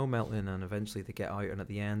the snow melting, and eventually they get out, and at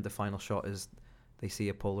the end the final shot is they see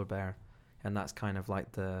a polar bear, and that's kind of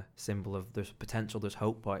like the symbol of there's potential, there's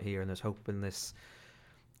hope out here, and there's hope in this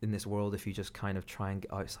world if you just kind of try and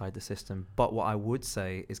get outside the system. But what I would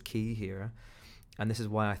say is key here, and this is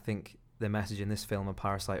why I think the message in this film and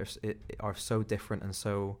Parasite are so different and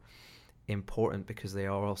so important, because they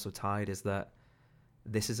are also tied, is that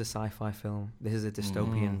this is a sci-fi film, this is a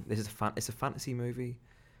dystopian, it's a fantasy movie.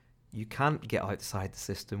 You can't get outside the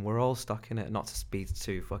system. We're all stuck in it. Not to be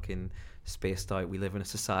too fucking spaced out. We live in a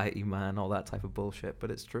society, man. All that type of bullshit. But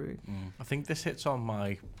it's true. I think this hits on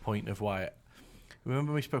my point of why.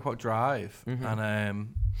 Remember we spoke about Drive,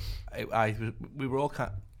 and we were all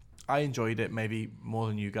I enjoyed it maybe more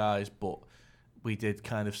than you guys, but we did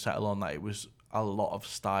kind of settle on that it was a lot of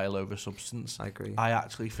style over substance. I agree. I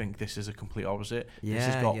actually think this is a complete opposite. This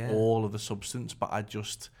has got all of the substance, but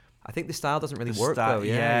I think the style doesn't really work though.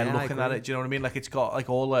 Looking at it, do you know what I mean? Like it's got like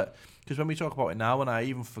all that, because when we talk about it now, and I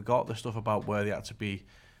even forgot the stuff about where they had to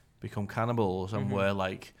become cannibals, and where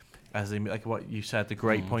like as they, like what you said, the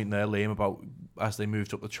great point there, Liam, about as they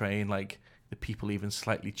moved up the train, like the people even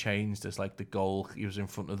slightly changed as like the goal was in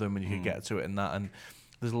front of them and you could get to it and that, and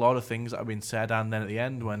there's a lot of things that have been said, and then at the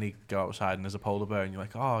end when they go outside and there's a polar bear and you're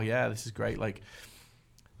like, oh yeah, this is great. Like,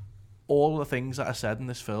 all the things that are said in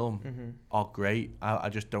this film are great. I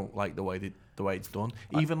just don't like the way it's done.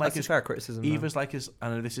 Even like That's a fair criticism. even like as I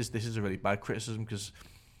know this is a really bad criticism because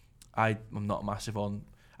I'm not massive on.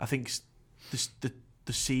 I think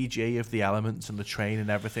the CG of the elements and the train and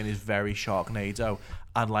everything is very Sharknado,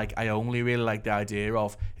 and like I only really like the idea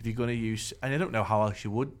of if you're going to use, and I don't know how else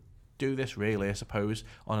you would do this really, I suppose,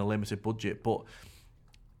 on a limited budget, but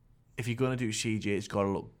if you're going to do CG, it's got to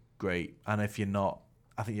look great, and if you're not,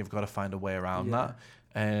 I think you've got to find a way around that.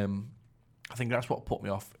 I think that's what put me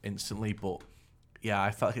off instantly, but yeah,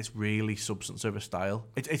 I felt like it's really substance over style.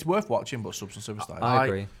 It's worth watching, but substance over style. I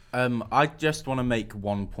agree. I just want to make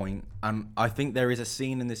one point, and I think there is a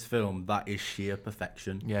scene in this film that is sheer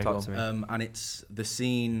perfection. Yeah, Talk to me. And it's the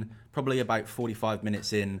scene probably about 45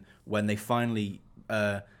 minutes in when they finally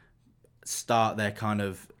start their kind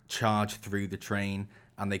of charge through the train,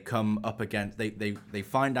 and they come up against. They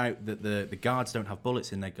find out that the guards don't have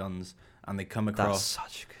bullets in their guns, and they come across.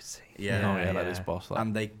 That's such a good scene. Yeah, that is boss. That.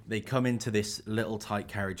 and they come into this little tight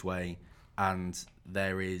carriageway, and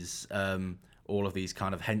there is all of these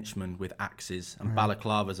kind of henchmen with axes and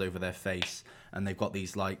balaclavas over their face, and they've got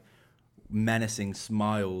these like menacing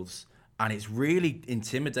smiles, and it's really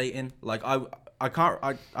intimidating. Like I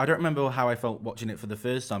don't remember how I felt watching it for the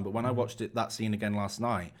first time, but when I watched that scene again last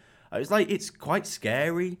night, I was like, it's quite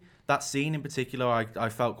scary. That scene in particular, I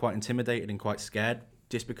felt quite intimidated and quite scared,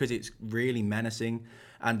 just because it's really menacing.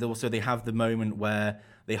 And also they have the moment where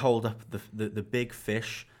they hold up the big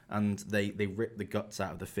fish, and they rip the guts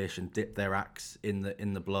out of the fish and dip their axe in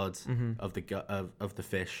the blood of the gut of the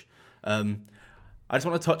fish. I just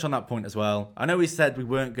want to touch on that point as well. I know we said we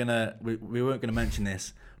weren't gonna mention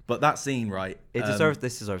this, but that scene, right?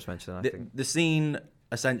 This deserves mention. I think The scene,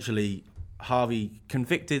 essentially,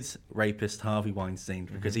 convicted rapist Harvey Weinstein,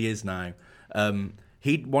 because he is now.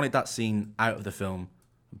 He wanted that scene out of the film,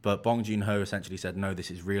 but Bong Joon-ho essentially said, no, this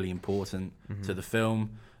is really important to the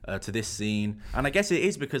film, to this scene. And I guess it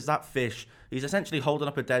is because that fish, he's essentially holding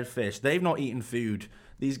up a dead fish. They've not eaten food.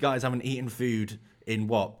 These guys haven't eaten food in,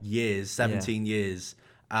 years, 17 years.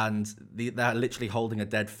 And they're literally holding a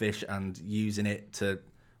dead fish and using it to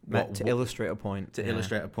illustrate a point.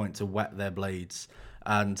 Illustrate a point to wet their blades.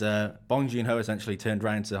 And Bong Joon-ho essentially turned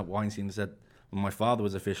around to Weinstein and said, well, my father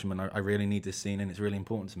was a fisherman. I really need this scene, and it's really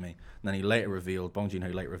important to me. And then Bong Joon-ho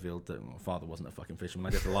later revealed that my father wasn't a fucking fisherman. I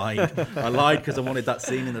just lied. I lied because I wanted that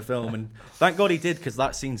scene in the film, and thank God he did, because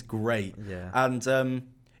that scene's great. Yeah. And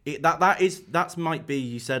that might be,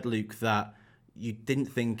 you said, Luke, that you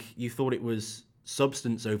thought it was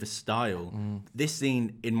substance over style. This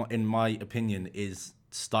scene, in my opinion, is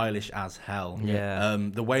stylish as hell. Yeah.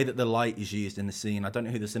 The way that the light is used in the scene, I don't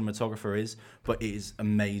know who the cinematographer is, but it is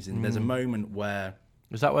amazing. There's a moment where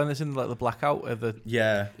is that when it's in like the blackout of the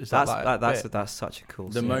that's such a cool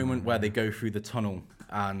the scene. moment where they go through the tunnel,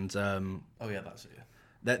 and that's it.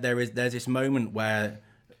 Yeah. there's this moment where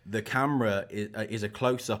the camera is a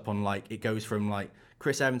close up on, like, it goes from like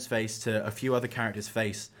Chris Evans' face to a few other characters'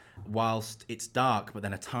 face, whilst it's dark, but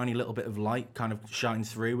then a tiny little bit of light kind of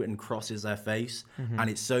shines through and crosses their face, and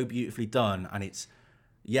it's so beautifully done. And it's,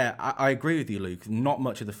 I agree with you, Luke. Not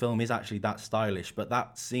much of the film is actually that stylish, but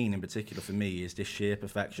that scene in particular for me is just sheer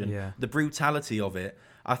perfection. Yeah. The brutality of it.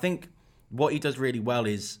 I think what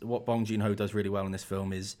Bong Joon-ho does really well in this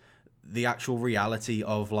film is the actual reality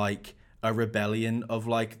of like a rebellion, of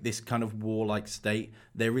like this kind of warlike state.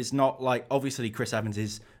 There is not, like, obviously Chris Evans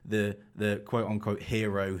is the quote unquote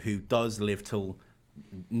hero who does live till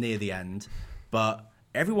near the end, but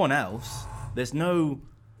everyone else, there's no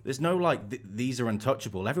like these are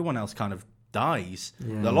untouchable. Everyone else kind of dies.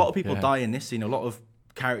 A lot of people die in this scene. A lot of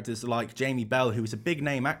characters like Jamie Bell, who is a big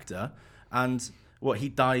name actor, and he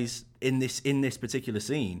dies in this particular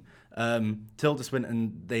scene. Tilda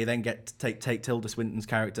Swinton, they then get to take Tilda Swinton's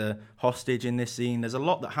character hostage in this scene. There's a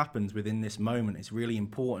lot that happens within this moment. It's really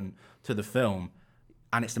important to the film,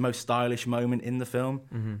 and it's the most stylish moment in the film.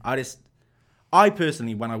 I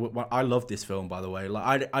personally, when I love this film, by the way,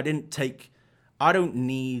 like I don't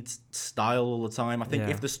need style all the time. I think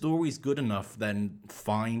if the story's good enough, then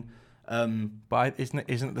fine. But isn't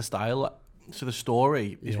it the style? So the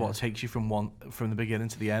story is what takes you from the beginning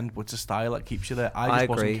to the end, but it's a style that keeps you there. I just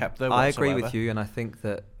wasn't kept there whatsoever. I agree with you, and I think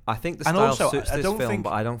the style suits this film,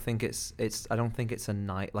 but I don't think it's a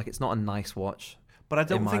night, like, it's not a nice watch. But I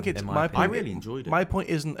don't think it's my point. I really enjoyed it. My point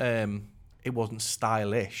isn't it wasn't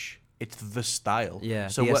stylish. It's the style. Yeah.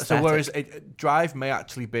 So whereas Drive may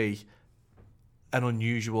actually be an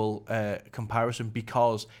unusual comparison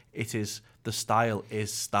because it is the style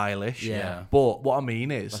is stylish. Yeah. But what I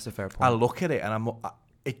mean is, That's a fair point. I look at it and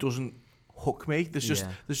it doesn't hook me. There's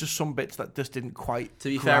just some bits that just didn't quite. To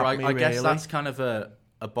be fair, grab me, I guess really. that's kind of a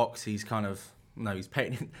box he's kind of he's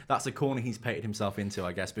painted. That's a corner he's painted himself into,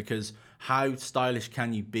 I guess, because how stylish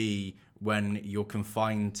can you be when you're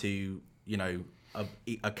confined to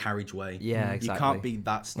a carriageway? Yeah, exactly. You can't be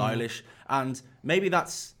that stylish, and maybe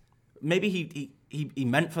he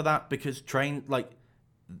meant for that because train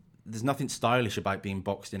there's nothing stylish about being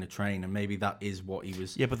boxed in a train, and maybe that is what he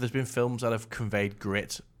was. Yeah, but there's been films that have conveyed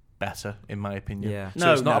grit better, in my opinion. Yeah.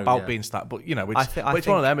 So it's not about being but it's think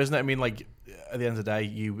one of them, isn't it? I mean, like at the end of the day,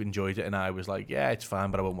 you enjoyed it, and I was like, yeah, it's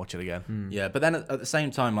fine, but I won't watch it again. Yeah, but then at the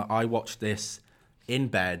same time, I watched this in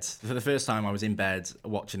bed for the first time. I was in bed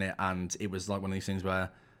watching it, and it was like one of these things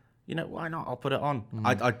where, why not? I'll put it on.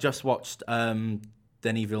 I just watched Denis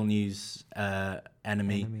Villeneuve's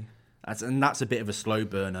Enemy. And that's a bit of a slow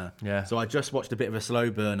burner. Yeah. So I just watched a bit of a slow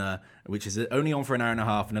burner, which is only on for an hour and a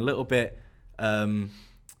half, and a little bit.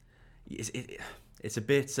 It's a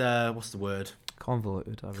bit. What's the word?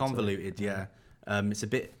 Convoluted. I would say. Convoluted. Yeah. It's a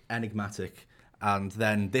bit enigmatic, and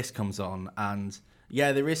then this comes on, and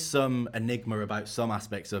there is some enigma about some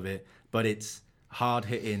aspects of it, but it's hard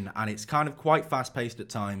hitting, and it's kind of quite fast paced at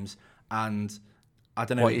times, and I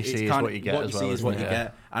don't know. What you see is what you get. What you see is what you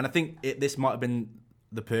get, and I think this might have been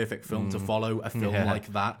the perfect film to follow a film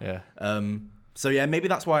like that. Yeah. So maybe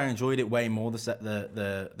that's why I enjoyed it way more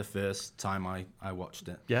the first time I watched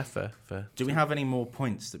it. Yeah, fair. Do we have any more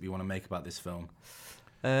points that we want to make about this film?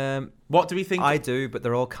 What do we think? I do, but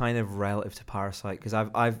they're all kind of relative to Parasite because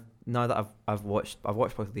I've watched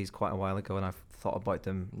both of these quite a while ago, and I've thought about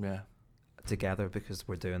them together because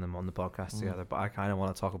we're doing them on the podcast together. But I kind of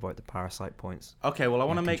want to talk about the Parasite points. Okay, well, I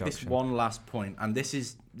want to make this one last point, and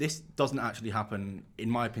this doesn't actually happen, in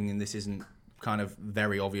my opinion. This isn't kind of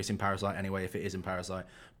very obvious in Parasite anyway, if it is in Parasite,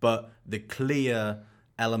 but the clear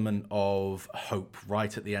element of hope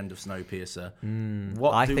right at the end of Snowpiercer.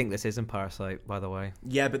 I think this is in Parasite, by the way.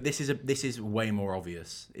 Yeah, but this is way more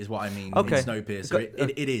obvious, is what I mean. Okay. In Snowpiercer,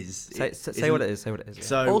 it is. Say what it is. Say what it is. Yeah.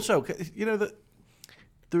 So also, that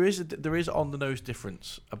there is on the nose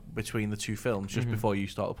difference between the two films. Just before you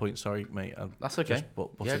start the point, sorry, mate. That's okay.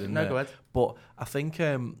 Go ahead. But I think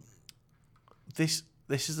this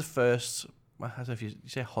is the first. I don't know if you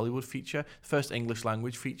say Hollywood feature, first English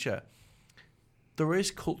language feature. There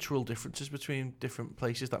is cultural differences between different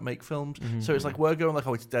places that make films. So it's like we're going like,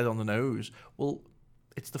 oh, it's dead on the nose. Well,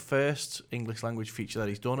 it's the first English language feature that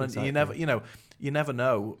he's done, and you never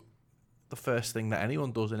know. The first thing that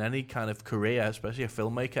anyone does in any kind of career, especially a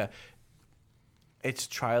filmmaker, it's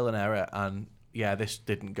trial and error. And this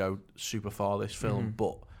didn't go super far, this film,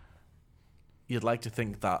 but you'd like to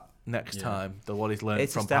think that next time that what he's learned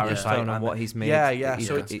from Parasite and what he's made.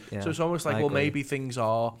 So it's almost like, maybe things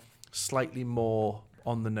are slightly more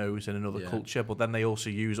on the nose in another culture, but then they also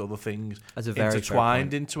use other things as a very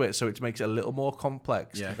intertwined into it, so it makes it a little more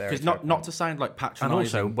complex. Yeah, because not to sound like patronising, and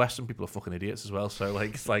also Western people are fucking idiots as well. So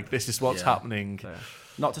it's like this is what's happening. Yeah.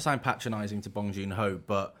 Not to sound patronising to Bong Joon-ho,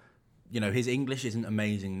 but his English isn't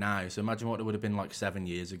amazing now. So imagine what it would have been like 7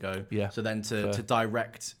 years ago. Yeah. So then to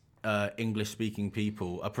direct English-speaking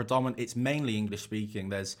people, it's mainly English-speaking.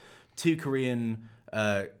 There's two Korean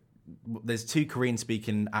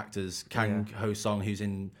speaking actors, Kang Ho Song,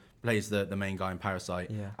 plays the main guy in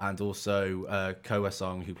Parasite, and also Ko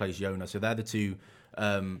Song, who plays Yona. So they're the two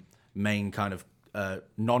main kind of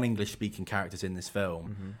non-English speaking characters in this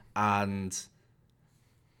film, and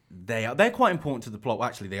they're quite important to the plot. Well,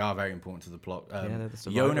 actually, they are very important to the plot.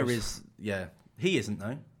 Yona is he isn't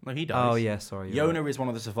though. No, he does. Oh yeah, sorry. Yona is one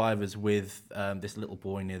of the survivors with this little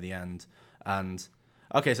boy near the end, and.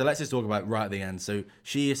 Okay, so let's just talk about right at the end. So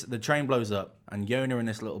the train blows up, and Yona and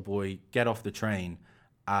this little boy get off the train,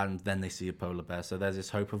 and then they see a polar bear. So there's this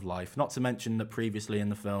hope of life. Not to mention that previously in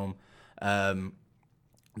the film,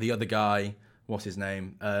 the other guy, what's his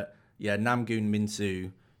name? Namgoon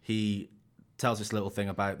Min-soo, he tells this little thing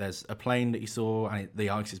about there's a plane that he saw, and the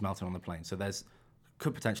ice is melting on the plane. So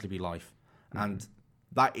could potentially be life, and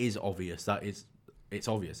that is obvious. It's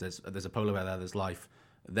obvious. There's a polar bear there. There's life.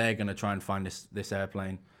 They're going to try and find this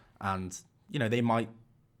airplane, and they might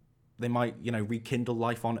rekindle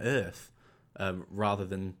life on Earth rather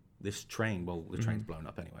than this train. Well, the train's blown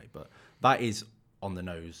up anyway, but that is on the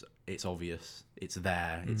nose. It's obvious. It's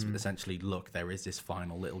there. It's essentially, look, there is this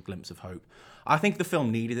final little glimpse of hope. I think the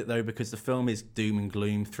film needed it though, because the film is doom and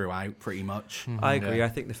gloom throughout, pretty much. I agree. Yeah. I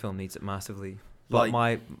think the film needs it massively. But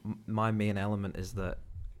my main element is that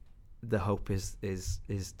the hope is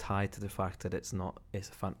tied to the fact that it's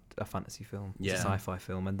a fantasy film. It's a sci-fi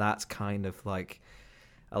film, and that's kind of like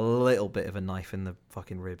a little bit of a knife in the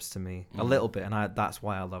fucking ribs to me, a little bit, and that's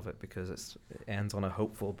why I love it, because it ends on a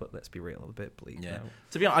hopeful, but let's be real, a bit bleak. Yeah. note.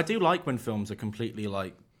 To be honest, I do like when films are completely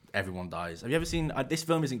like everyone dies. Have you ever seen this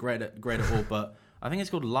film? Isn't great at all, but I think it's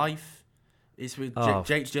called Life. It's with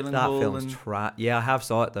Jake Gyllenhaal. That film's Yeah, I have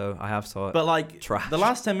saw it though. But like Trash. the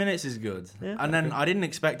last 10 minutes is good, Yeah, and then I didn't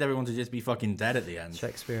expect everyone to just be fucking dead at the end.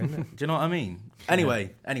 Shakespeare, isn't it? Do you know what I mean?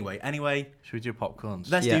 Anyway. Should we do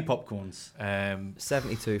popcorns? Let's Yeah. do popcorns.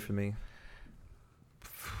 72 for me.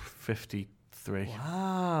 53.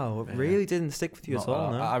 Wow, it Yeah. really didn't stick with you Not at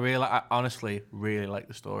all, that. no? I honestly really like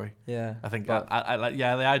the story. Yeah. I think But I like the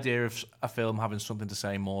idea of a film having something to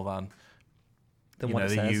say more than what it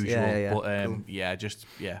the says. usual. Yeah. But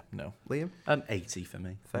Cool. no. Liam? 80 for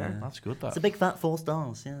me. Fair. That's good. That. It's a big fat 4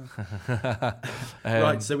 stars, yeah.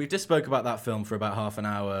 Right, so we've just spoke about that film for about half an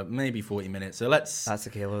hour, maybe 40 minutes. So let's. That's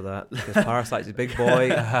a kilo, that. Because Parasite's a big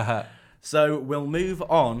boy. So we'll move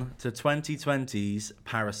on to 2020's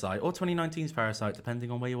Parasite, or 2019's Parasite,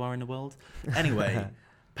 depending on where you are in the world. Anyway,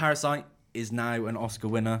 Parasite is now an Oscar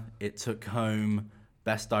winner. It took home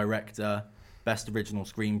Best Director, Best Original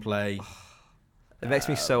Screenplay, It makes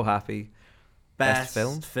me so happy. Best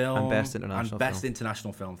Film, and Best International and Best Film.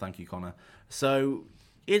 International Film. Thank you, Connor. So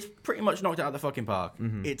it's pretty much knocked it out of the fucking park.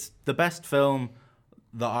 Mm-hmm. It's the best film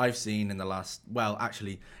that I've seen in the last. Well,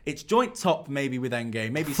 actually, it's joint top maybe with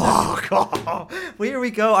Endgame. Maybe. Fuck off. Here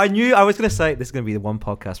we go. I knew I was going to say this is going to be the one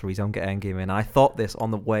podcast where we don't get Endgame in. I thought this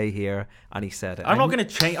on the way here, and he said it. I'm not going to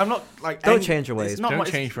change. I'm not like. Don't change your ways. It's not Don't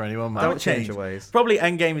much- change for anyone, man. Don't change your ways. Probably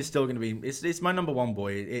Endgame is still going to be. It's my number one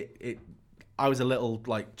boy. I was a little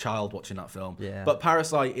like child watching that film. Yeah. But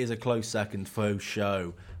Parasite is a close second faux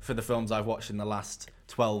show for the films I've watched in the last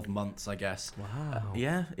 12 months, I guess. Wow.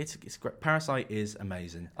 Yeah, it's great. Parasite is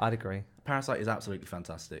amazing. I'd agree. Parasite is absolutely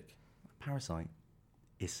fantastic. Parasite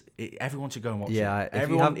everyone should go and watch Yeah,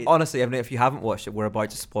 it. honestly, even if you haven't watched it, we're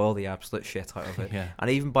about to spoil the absolute shit out of it. Yeah. And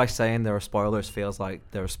even by saying there are spoilers feels like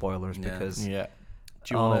there are spoilers Yeah. because Yeah.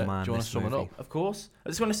 Do you Oh, want man, to this sum it movie. up? Of course. I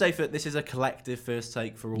just want to say that this is a collective first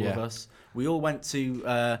take for all of Yeah. us. We all went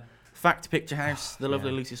to Fact Picture House. The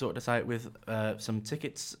lovely Yeah. Lucy sorted us out with some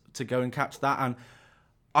tickets to go and catch that, and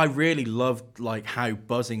I really loved like how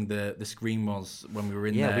buzzing the screen was when we were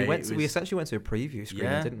in there. we essentially went to a preview screening,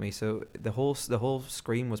 Yeah. didn't we? So the whole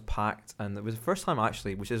screen was packed, and it was the first time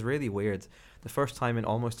actually, which is really weird. The first time in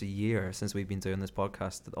almost a year since we've been doing this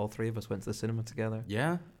podcast that all three of us went to the cinema together.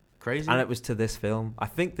 Yeah, crazy. And it was to this film. I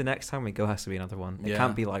think the next time we go has to be another one. It Yeah.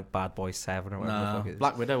 can't be like Bad Boys 7 or whatever the no, fuck it is.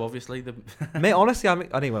 Black Widow, obviously, Mate, honestly,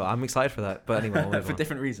 I'm excited for that. But anyway, we'll move for on.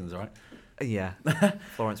 different reasons, right? Yeah,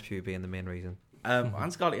 Florence Pugh being the main reason.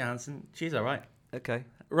 And Scarlett Johansson, she's all right. Okay.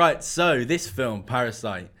 Right, so this film,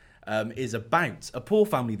 Parasite, is about a poor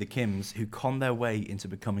family, the Kims, who con their way into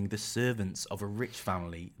becoming the servants of a rich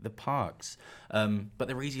family, the Parks. But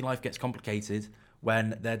their easy life gets complicated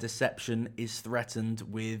when their deception is threatened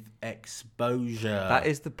with exposure. That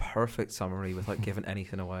is the perfect summary without giving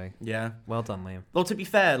anything away. Yeah. Well done, Liam. Well, to be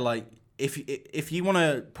fair, like, if you want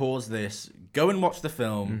to pause this, go and watch the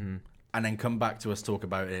film and then come back to us talk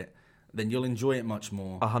about it, then you'll enjoy it much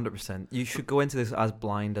more. 100%. You should go into this as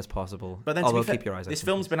blind as possible. But then, although to be fair, keep your eyes open. this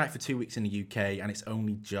film's been out for 2 weeks in the UK, and it's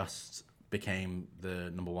only just became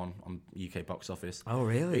the number one on UK box office. Oh,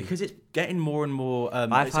 really? Because it's getting more and more.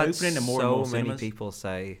 I've it's had opening in more so and more many cinemas. people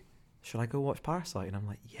say, should I go watch Parasite? And I'm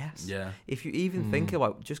like, yes. Yeah, If you even think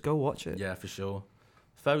about just go watch it. yeah, for sure.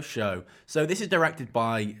 Faux show. So this is directed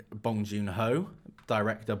by Bong Joon-ho,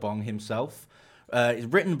 director Bong himself. It's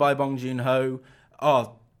written by Bong Joon-ho.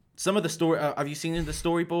 Oh, some of the story. Have you seen the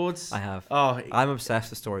storyboards? I have. Oh, I'm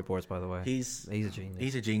obsessed with storyboards, by the way. he's a genius.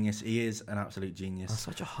 he's a genius. He is an absolute genius. I'm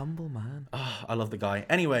such a humble man. Oh, I love the guy.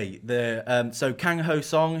 Anyway, so Kang Ho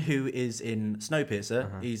Song, who is in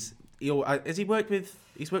Snowpiercer, he's worked with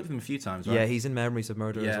him a few times, right? Yeah, he's in Memories of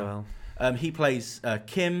Murder as Yeah. well. He plays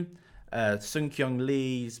Kim, Sung Kyung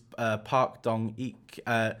Lee, Park Dong Ik.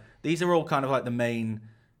 These are all kind of like the main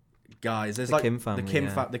guys. There's The like Kim family,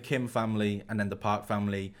 yeah. the Kim family, and then the Park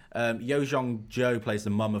family. Yo Jong Jo plays the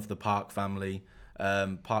mum of the Park family.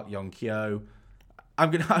 Park Yong Kyo. I'm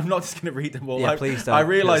not just gonna read them all. Yeah, please don't. I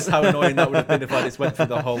realised how annoying that would have been if I just went through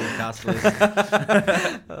the whole cast list.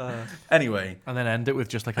 Anyway, And then end it with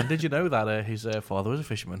just like, and did you know that his father was a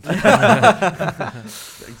fisherman?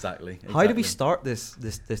 exactly. How do we start this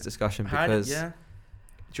discussion? Because yeah.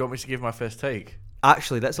 Do you want me to give my first take?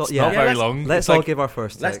 actually, let's all It's not very long. Let's It's all like- give our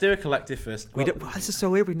first. Let's take. do a collective first. We don't, this is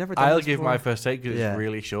so weird. We've never done I'll this give before. my first take because Yeah. it's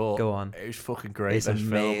really short. Go on. It was fucking great. It's this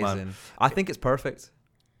amazing. film, man. I think it's perfect.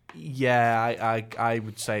 Yeah, I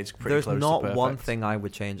would say it's pretty There's close to not perfect. one thing I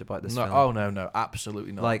would change about this No, film. oh no,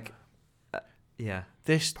 absolutely not. Like, yeah.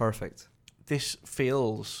 This perfect. this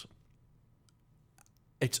feels.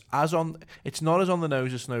 It's not as on the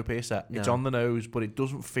nose as Snowpiercer. It's No. on the nose, but it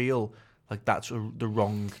doesn't feel like that's the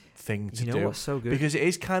wrong thing to You know do. what's so good? Because it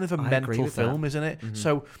is kind of a I agree mental with that. film, isn't it? Mhm.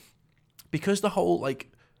 So, because the whole,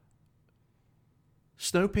 like,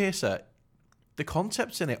 Snowpiercer, the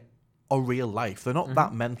concepts in it are real life. They're not Mm-hmm.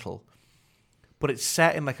 that mental, but it's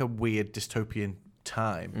set in like a weird dystopian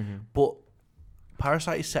time. Mm-hmm. But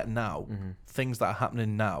Parasite is set now, things that are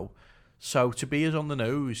happening now. So to be as on the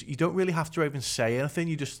nose, you don't really have to even say anything.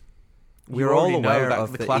 You just We're all already know aware that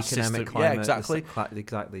of the class economic system. climate. Yeah, exactly.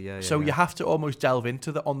 Exactly. Yeah. So yeah. you have to almost delve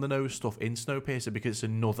into the on the nose stuff in Snowpiercer because it's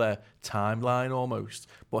another timeline almost.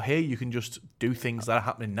 But here you can just do things that are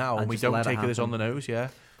happening now, and we just don't let it take it as on the happen. nose. Yeah.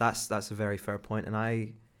 That's a very fair point, and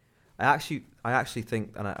I actually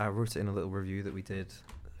think, and I wrote it in a little review that we did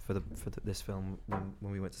for this film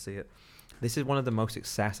when we went to see it. This is one of the most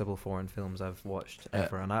accessible foreign films I've watched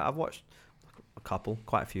ever, and I've watched a couple,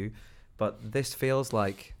 quite a few, but this feels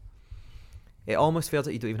like it almost feels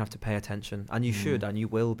like you don't even have to pay attention, and you should, and you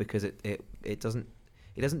will, because it doesn't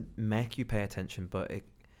make you pay attention, but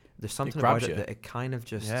there's something about grabs it you. that it kind of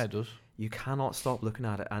just Yeah, it does. you cannot stop looking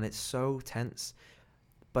at it, and it's so tense,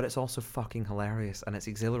 but it's also fucking hilarious, and it's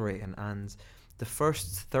exhilarating, and the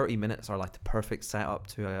first 30 minutes are like the perfect setup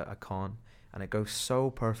to a con, and it goes so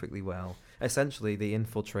perfectly well. Essentially, they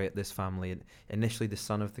infiltrate this family, and initially the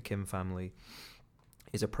son of the Kim family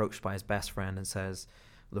is approached by his best friend and says,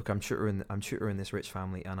 look, I'm tutoring this rich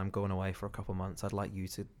family, and I'm going away for a couple months. I'd like you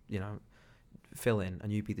to, fill in,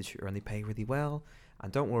 and you be the tutor, and they pay really well,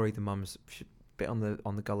 and don't worry, the mum's bit on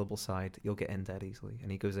the gullible side, you'll get in dead easily.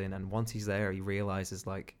 And he goes in, and once he's there, he realizes,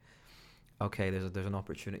 like, okay, there's an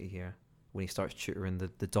opportunity here, when he starts tutoring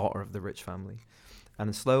the daughter of the rich family. And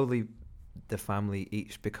then slowly the family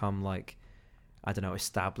each become, like, I don't know,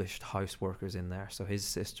 established house workers in there. So his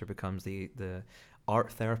sister becomes the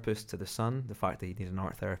art therapist to the son. The fact that you need an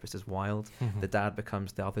art therapist is wild. The dad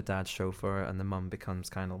becomes the other dad's chauffeur, and the mum becomes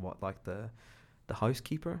kind of the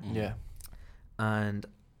housekeeper. Yeah. And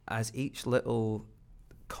as each little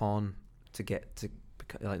con to get to,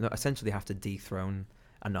 like, no, essentially they have to dethrone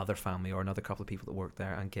another family or another couple of people that work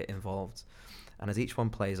there and get involved. And as each one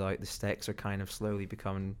plays out, the stakes are kind of slowly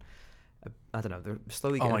becoming, I don't know, they're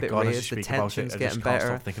slowly getting a bit raised. The tension's getting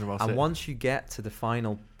better. And once you get to the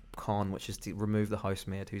final con, which is to remove the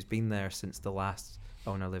housemaid who's been there since the last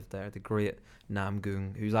owner lived there, the great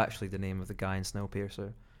Namgoong, who's actually the name of the guy in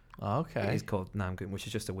Snowpiercer. Okay. He's called Namgoong, which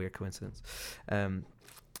is just a weird coincidence.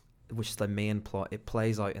 Which is the main plot. It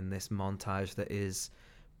plays out in this montage that is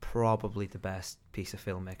probably the best piece of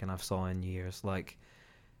filmmaking I've saw in years. Like,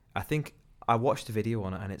 I think I watched a video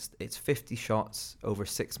on it, and it's 50 shots over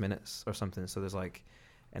 6 minutes or something. So there's like,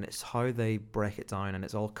 and it's how they break it down, and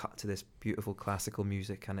it's all cut to this beautiful classical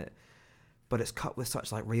music, but it's cut with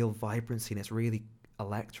such like real vibrancy, and it's really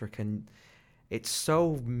electric, and it's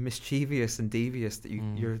so mischievous and devious that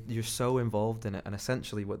you're so involved in it. And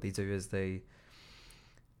essentially what they do is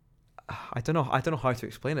I don't know how to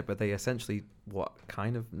explain it, but they essentially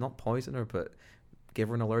kind of not poison her, but give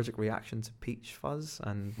her an allergic reaction to peach fuzz,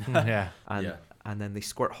 and and then they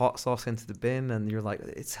squirt hot sauce into the bin, and you're like,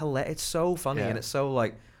 it's so funny, and it's so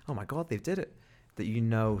like, oh my god, they've did it,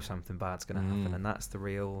 that something bad's gonna happen, and that's the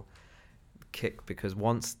real kick, because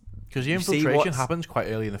the infiltration happens quite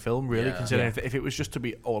early in the film, really, considering if it was just to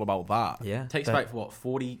be all about that. Yeah. Takes about,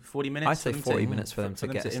 40 minutes? I'd say 40 minutes for them to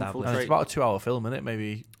get established. And it's about a 2-hour film, isn't it?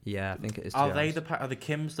 Maybe. Yeah, I think it is. Are the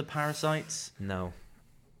Kims the parasites? No.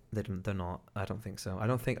 They're not. I don't think so.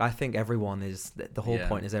 I think everyone is. The whole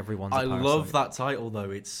point is everyone's a parasite. I love that title,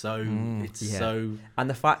 though. It's so. So. And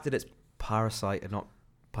the fact that it's Parasite and not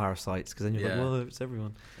Parasites, because then you're like, well, it's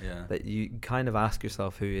everyone. Yeah. That you kind of ask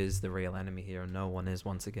yourself, who is the real enemy here? And no one is,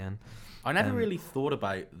 once again. I never really thought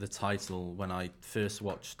about the title when I first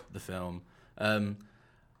watched the film.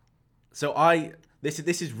 So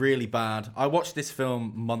this is really bad. I watched this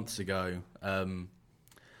film months ago.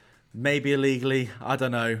 Maybe illegally, I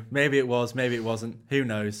don't know. Maybe it was, maybe it wasn't. Who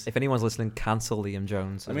knows? If anyone's listening, cancel Liam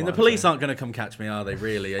Jones. I mean, the police aren't going to come catch me, are they?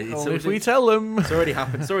 Really? If we tell them, it's already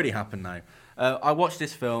happened. It's already happened now. I watched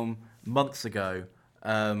this film months ago,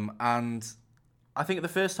 and I think the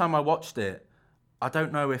first time I watched it, I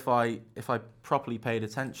don't know if I properly paid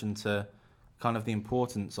attention to kind of the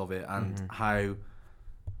importance of it and how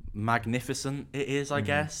magnificent it is, I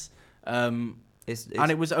guess. And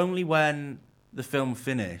it was only when the film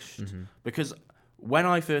finished, because when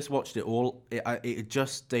I first watched it it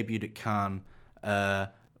just debuted at Cannes,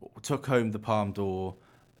 took home the Palme d'Or,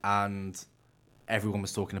 and everyone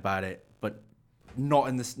was talking about it, but not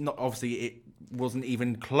obviously it wasn't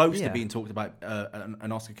even close to Yeah. being talked about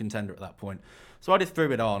an Oscar contender at that point. So I just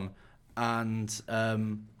threw it on, and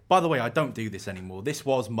by the way, I don't do this anymore. This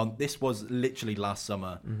was literally last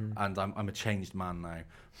summer, and I'm a changed man now.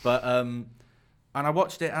 But and I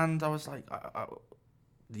watched it, and I was like,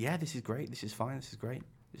 yeah, this is great. This is fine. This is great.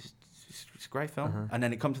 It's a great film. And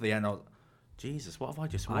then it comes to the end, I was, Jesus, what have I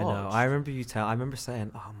just watched? I know. I remember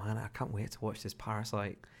saying, "Oh man, I can't wait to watch this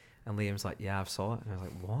Parasite." And Liam's like, "Yeah, I've saw it." And I was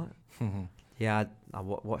like, "What?" Yeah, I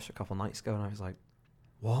watched it a couple of nights ago, and I was like,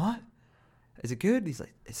 "What? Is it good?" He's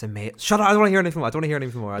like, "It's amazing." Shut up! I don't want to hear anything more. I don't want to hear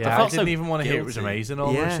anything more. Yeah, I felt didn't so even want to hear it was guilty. amazing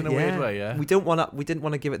almost in a weird way. Yeah, We didn't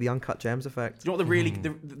want to give it the uncut gems effect. Do you know what the really...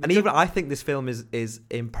 And even I think this film is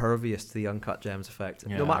impervious to the uncut gems effect.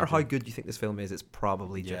 Yeah, No matter I how do. good you think this film is, it's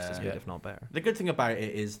probably just as good, Yeah. if not better. The good thing about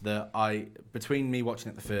it is that between me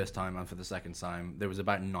watching it the first time and for the second time, there was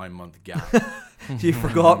about a 9-month gap. You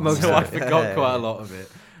forgot most So I of it. forgot quite a lot of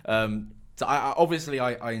it. So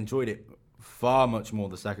I enjoyed it far much more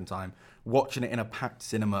the second time. Watching it in a packed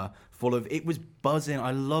cinema full of... It was buzzing.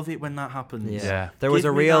 I love it when that happens. Yeah. There was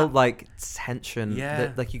Give a me real that- like tension. Yeah.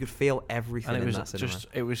 That, like you could feel everything and it in was that cinema.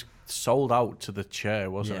 it was sold out to the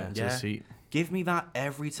chair, wasn't Yeah. it? To Yeah. the seat. Give me that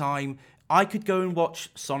every time. I could go and watch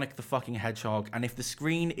Sonic the fucking Hedgehog, and if the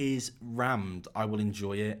screen is rammed, I will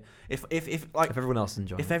enjoy it. If everyone else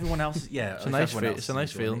enjoys if it. everyone else, yeah, It's if a nice, everyone else it's a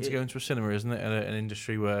nice is enjoying feeling to go into a cinema, isn't it? In an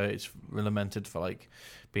industry where it's lamented for like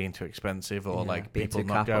being too expensive or Yeah, like being people too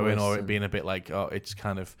not going, or capitalist it being a bit like, oh, it's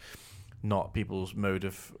kind of not people's mode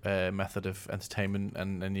of method of entertainment,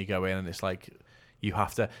 and then you go in and it's like you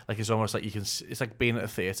have to, like, it's almost like you can. It's like being at a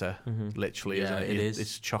theater, literally, Yeah, isn't it? it is.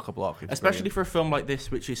 It's chock a block, especially for a film like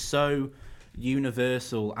this, which is so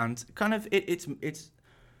universal and kind of it's.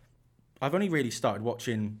 I've only really started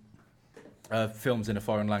watching films in a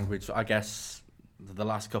foreign language, I guess, the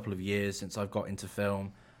last couple of years since I've got into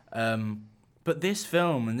film. But this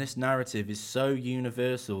film and this narrative is so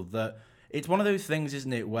universal that it's one of those things,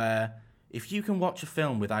 isn't it, where if you can watch a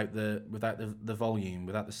film without the volume,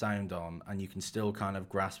 without the sound on, and you can still kind of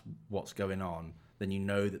grasp what's going on, then you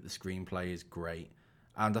know that the screenplay is great.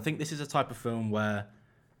 And I think this is a type of film where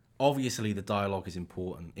obviously the dialogue is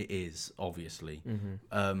important. It is, obviously.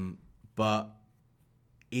 But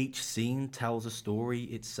each scene tells a story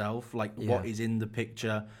itself, like what is in the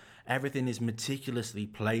picture. Everything is meticulously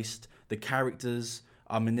placed. The characters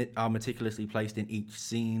are meticulously placed in each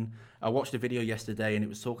scene. I watched a video yesterday and it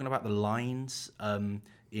was talking about the lines in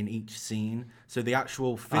each scene. So the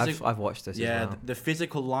actual physical... I've watched this as well. the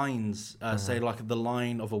physical lines, say like the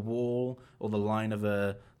line of a wall or the line of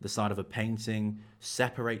the side of a painting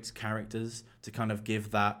separates characters to kind of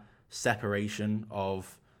give that separation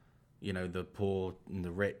of, you know, the poor and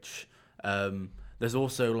the rich. There's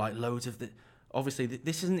also like loads of obviously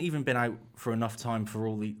this hasn't even been out for enough time for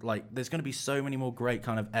all the, like, there's going to be so many more great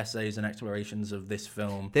kind of essays and explorations of this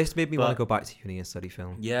film. This made me want to go back to uni and study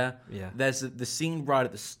film. Yeah. Yeah. There's the scene right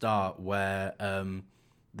at the start where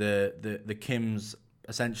the Kims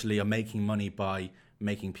essentially are making money by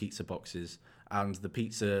making pizza boxes, and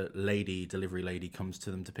the delivery lady comes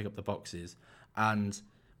to them to pick up the boxes, and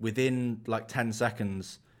within like 10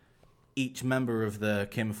 seconds each member of the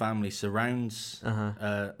Kim family surrounds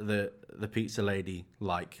the pizza lady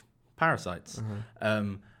like parasites.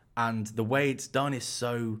 And the way it's done is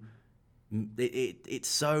so it's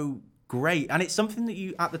so great, and it's something that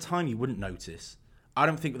you at the time you wouldn't notice. I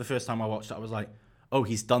don't think the first time I watched it I was like, oh,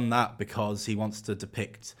 he's done that because he wants to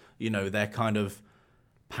depict, you know, their kind of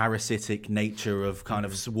parasitic nature of kind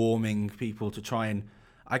of swarming people to try and,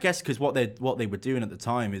 I guess, because what they were doing at the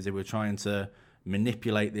time is they were trying to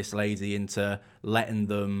manipulate this lady into letting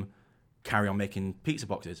them carry on making pizza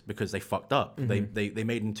boxes because they fucked up. They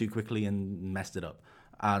made them too quickly and messed it up.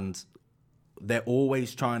 And they're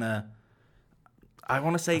always trying to, I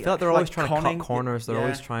want to say, I feel like they're always trying to cut conning- corners. They're yeah.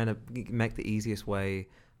 always trying to make the easiest way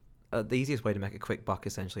to make a quick buck,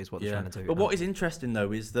 essentially, is what they're trying to do. But what is interesting,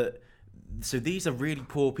 though, is that, so these are really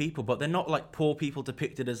poor people, but they're not like poor people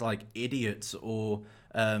depicted as like idiots or...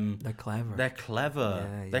 they're clever. They're clever.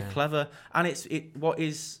 Yeah, They're yeah. clever. And what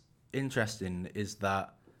is interesting is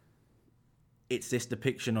that it's this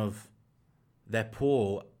depiction of they're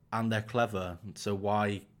poor and they're clever, so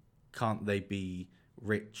why can't they be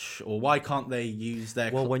rich, or why can't they use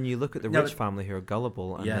their Well, when you look at the No, rich family who are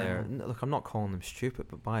gullible, and Yeah. look, I'm not calling them stupid,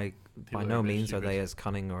 but by People no are really means are stupid. they as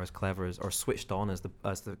cunning or as clever as, or switched on as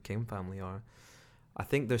the Kim family are. I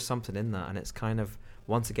think there's something in that, and it's kind of,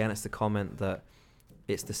 once again, it's the comment that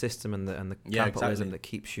it's the system and the Yeah, capitalism exactly. that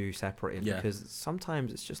keeps you separated, Yeah. because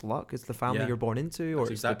sometimes it's just luck. It's the family Yeah. you're born into, or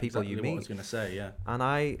That's it's the people you exactly what I meet. was going to say, yeah. And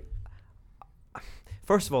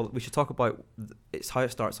first of all, we should talk about it's how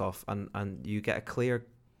it starts off, and you get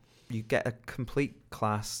a complete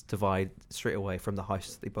class divide straight away from the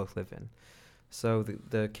house they both live in. So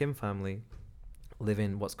the Kim family live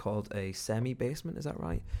in what's called a semi-basement, is that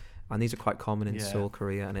right? And these are quite common in Seoul,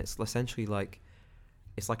 Korea, and it's essentially like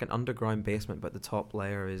an underground basement, but the top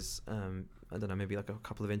layer is I don't know, maybe like a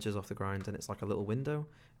couple of inches off the ground, and it's like a little window,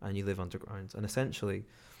 and you live underground. And essentially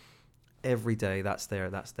every day that's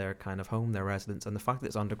their kind of home, their residence, and the fact that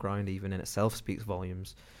it's underground even in itself speaks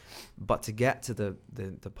volumes. But to get to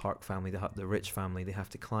the Park family, the rich family, they have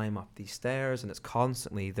to climb up these stairs, and it's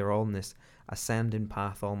constantly, they're on this ascending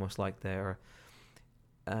path, almost like they're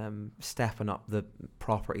stepping up the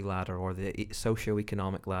property ladder or the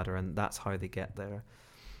socio-economic ladder, and that's how they get there.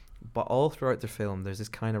 But all throughout the film, there's this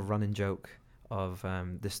kind of running joke of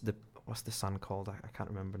what's the son called? I can't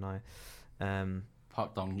remember now.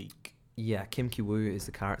 Park Dong-hik. Yeah, Kim Ki-woo is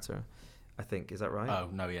the character, I think. Is that right? Oh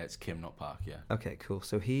no, yeah, it's Kim, not Park. Yeah. Okay, cool.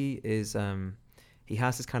 So he is. He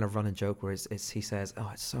has this kind of running joke where he says, "Oh,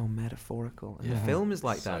 it's so metaphorical." And the film is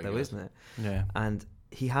like So that, though, good. isn't it? Yeah. And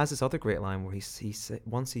he has this other great line where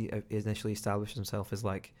once he initially establishes himself as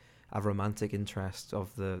like a romantic interest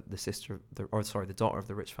of the daughter of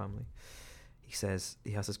the rich family. He has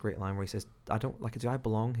this great line where he says, do I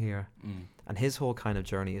belong here? Mm. And his whole kind of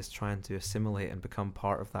journey is trying to assimilate and become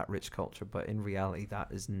part of that rich culture, but in reality that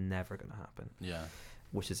is never going to happen. Yeah.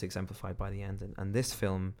 Which is exemplified by the ending. And this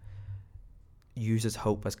film uses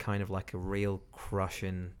hope as kind of like a real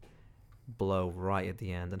crushing blow right at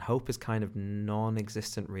the end, and hope is kind of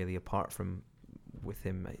non-existent really, apart from with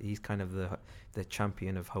him. He's kind of the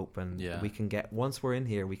champion of hope, and we can get, once we're in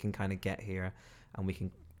here, we can kind of get here and we can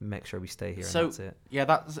make sure we stay here, So, and that's it.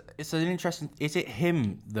 Yeah, it's an interesting. Is it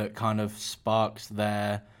him that kind of sparks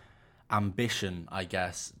their ambition, I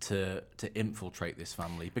guess, to infiltrate this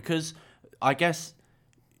family? Because I guess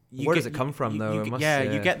where does it come from, though?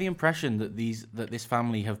 You get the impression that this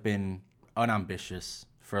family have been unambitious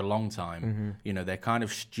for a long time. Mm-hmm. You know, they're kind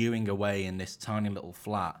of stewing away in this tiny little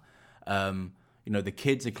flat. You know, the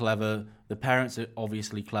kids are clever, the parents are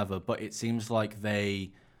obviously clever, but it seems like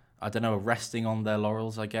they, I don't know, are resting on their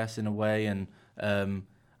laurels, I guess, in a way, and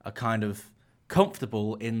are kind of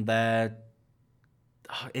comfortable in their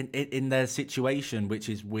in their situation, which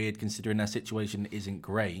is weird considering their situation isn't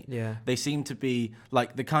great. Yeah. They seem to be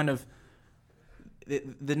like the kind of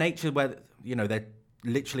the nature where, you know, they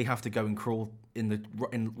literally have to go and crawl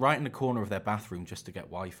right in the corner of their bathroom just to get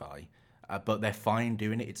Wi-Fi. But they're fine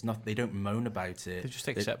doing it. It's not. They don't moan about it. They just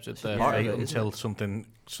accepted their part of fate it, until something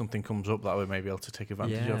comes up that we may be able to take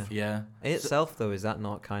advantage of. Yeah. In itself, though, is that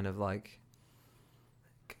not kind of like,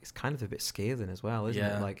 it's kind of a bit scathing as well, isn't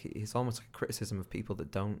it? Like, it's almost like a criticism of people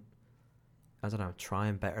that don't, I don't know, try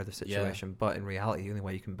and better the situation. But in reality, the only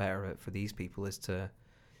way you can better it for these people is to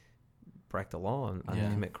break the law and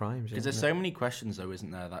commit crimes. Because there's so many questions, though,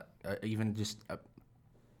 isn't there, that even just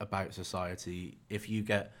about society, if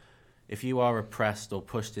you are oppressed or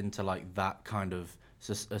pushed into like that kind of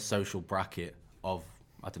a social bracket of,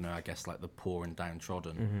 I don't know, I guess like the poor and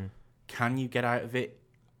downtrodden, can you get out of it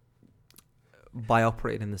by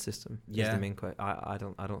operating in the system? Yeah. Is the main question. I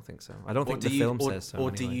don't think so. I don't think the film says so. Or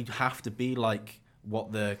anyway. do you have to be like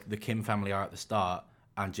what the Kim family are at the start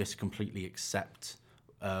and just completely accept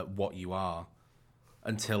what you are?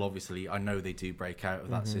 Until, obviously, I know they do break out of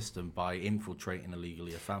that system by infiltrating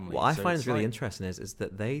illegally a family. What I find is really interesting is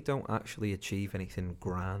that they don't actually achieve anything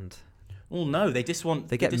grand. Well, no, they just want...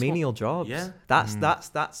 They get menial jobs. Yeah. That's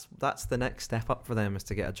the next step up for them, is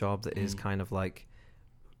to get a job that is kind of like,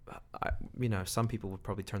 you know, some people would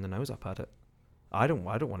probably turn their nose up at it. I don't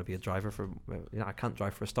want to be a driver for, you know, I can't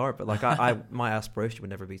drive for a start, but like my aspiration would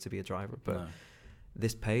never be to be a driver, but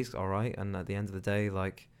this pays all right, and at the end of the day,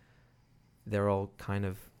 like, they're all kind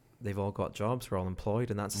of, they've all got jobs, we're all employed,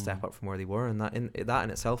 and that's a step up from where they were, and that in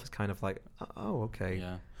itself is kind of like, oh, okay.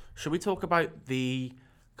 Yeah. Should we talk about the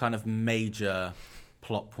kind of major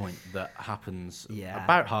plot point that happens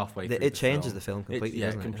about halfway through it changes the film completely,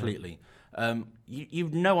 doesn't it? Completely.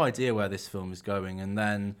 You've no idea where this film is going, and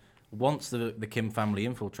then once the Kim family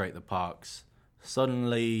infiltrate the Parks,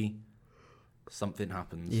 suddenly something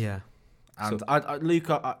happens. Yeah. And so, Luke,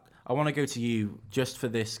 I want to go to you just for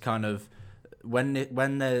this kind of, when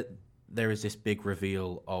there is this big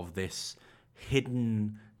reveal of this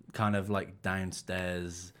hidden kind of like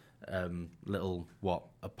downstairs little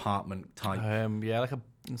apartment type, like a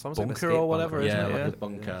It's almost bunker like or whatever, isn't it? like a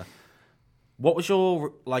bunker. What was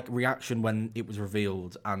your like reaction when it was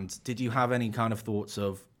revealed, and did you have any kind of thoughts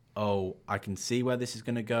of, oh, I can see where this is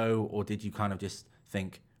going to go, or did you kind of just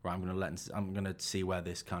think, right, I'm going to see where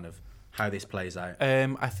this kind of how this plays out.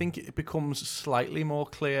 I think it becomes slightly more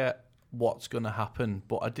clear what's going to happen,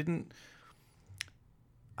 but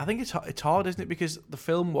I think it's hard, isn't it? Because the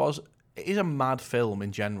film it is a mad film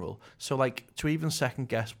in general. So like to even second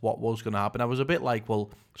guess what was going to happen, I was a bit like,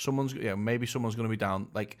 well, maybe someone's going to be down,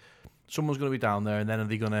 someone's going to be down there, and then are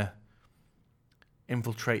they going to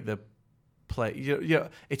infiltrate the play?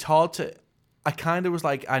 It's hard to. I kind of was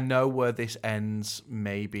like, I know where this ends,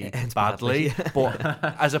 maybe It ends badly, badly.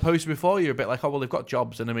 but as opposed to before, you're a bit like, oh well, they've got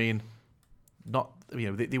jobs, and I mean,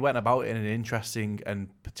 they went about it in an interesting and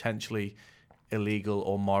potentially illegal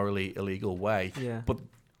or morally illegal way, Yeah. but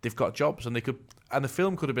they've got jobs, and the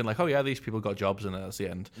film could have been like, oh yeah, these people got jobs, and that's the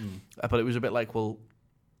end. But it was a bit like, well,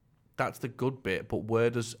 that's the good bit, but where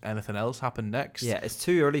does anything else happen next? Yeah, it's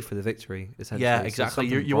too early for the victory, essentially. Yeah, So exactly.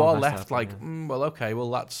 something You wrong are has to left happen, like, yeah. well, okay, well,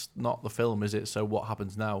 that's not the film, is it? So what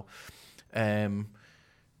happens now? I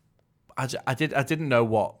didn't know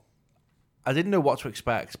what to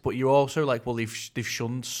expect, but you're also like, well, they've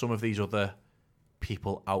shunned some of these other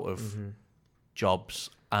people out of Mm-hmm. jobs,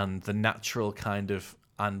 and the natural kind of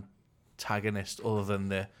antagonist, other than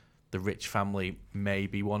the rich family, may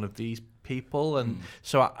be one of these people. And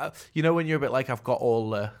so when you're a bit like, I've got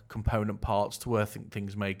all the component parts to where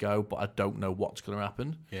things may go, but I don't know what's going to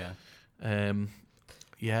happen. Yeah.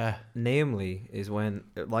 Namely is when,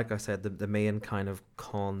 like I said, the main kind of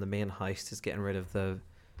the main heist is getting rid of the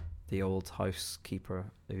old housekeeper,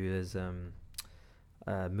 who is Moon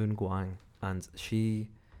Guang, and she's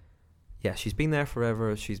been there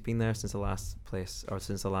forever. She's been there since the last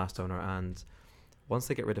owner, and once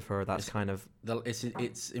they get rid of her, that's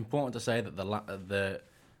It's important to say that the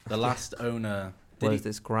last owner was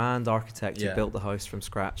this grand architect who Yeah. built the house from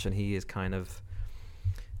scratch, and he is kind of,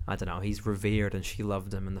 I don't know, he's revered, and she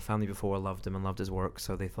loved him, and the family before loved him and loved his work,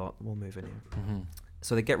 so they thought, we'll move in here. Mm-hmm.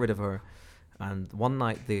 So they get rid of her, and one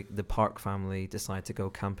night the Park family decide to go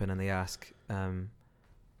camping, and they ask, I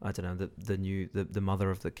don't know, the mother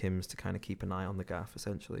of the Kims to kind of keep an eye on the gaff,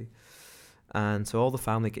 essentially. And so all the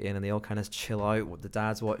family get in, and they all kind of chill out. The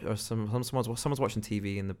dad's someone's watching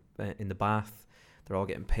TV in the bath. They're all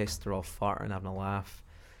getting pissed. They're all farting, having a laugh.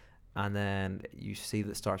 And then you see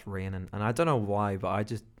that it starts raining, and I don't know why, but I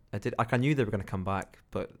knew they were going to come back,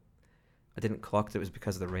 but I didn't clock that it was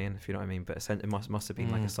because of the rain, if you know what I mean. But it must have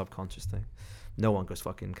been like a subconscious thing. No one goes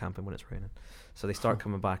fucking camping when it's raining. So they start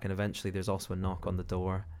coming back, and eventually there's also a knock on the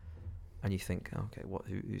door, and you think, okay,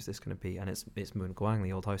 who's this going to be? And it's Moon Guang,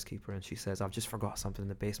 the old housekeeper, and she says, I've just forgot something in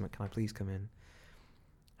the basement. Can I please come in?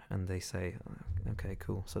 And they say, okay,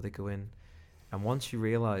 cool. So they go in, and once you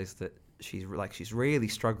realise that she's really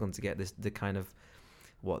struggling to get this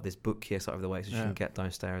bookcase out of the way so she can get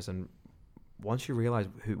downstairs, and once you realise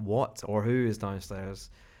who is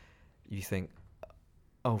downstairs, you think,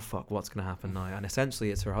 oh fuck, what's going to happen now? And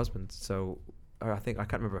essentially it's her husband. So I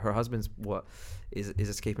can't remember, her husband's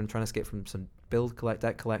is trying to escape from some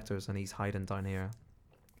debt collectors, and he's hiding down here.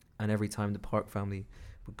 And every time the Park family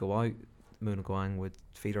would go out, Moon Guang would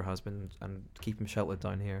feed her husband and keep him sheltered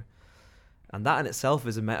down here. And that in itself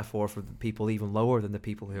is a metaphor for the people even lower than the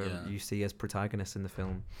people who you see as protagonists in the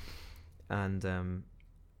film. And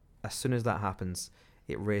as soon as that happens,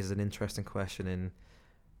 it raises an interesting question in,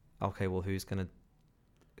 okay, well, who's going to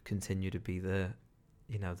continue to be the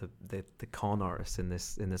con artist in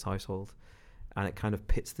this household? And it kind of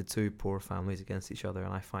pits the two poor families against each other.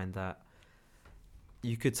 And I find that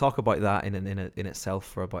you could talk about that in itself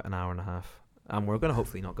for about an hour and a half, and we're going to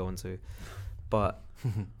hopefully not go into, but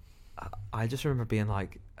I just remember being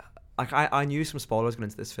like I knew some spoilers going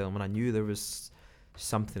into this film, and I knew there was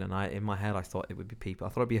something, and in my head I thought it would be people. I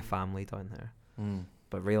thought it'd be a family down there,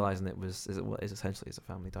 but realizing it is essentially a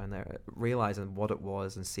family down there, realizing what it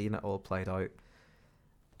was and seeing it all played out,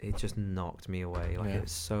 it just knocked me away.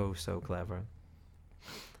 It's so clever.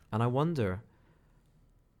 And I wonder,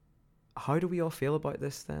 how do we all feel about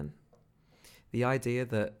this then? The idea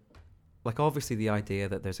that, obviously the idea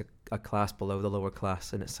that there's a class below the lower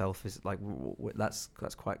class in itself is that's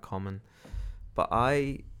quite common. But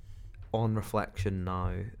on reflection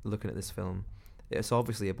now, looking at this film, it's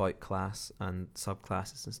obviously about class and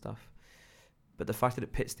subclasses and stuff. But the fact that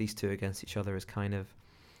it pits these two against each other is kind of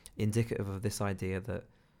indicative of this idea that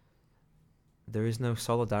there is no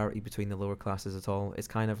solidarity between the lower classes at all. It's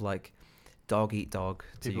kind of like dog eat dog,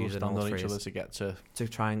 to People use an stand old on phrase, each other to get to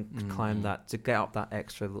try and climb that, to get up that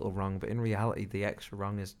extra little rung. But in reality, the extra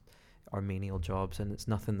rung is our menial jobs, and it's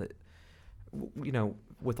nothing that,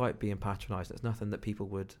 without being patronised, it's nothing that people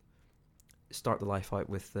would start the life out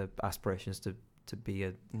with the aspirations to be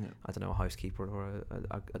a housekeeper or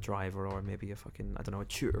a driver, or maybe a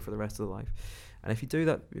tutor for the rest of their life. And if you do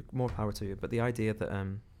that, more power to you. But the idea that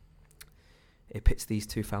it pits these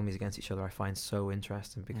two families against each other, I find so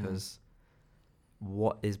interesting because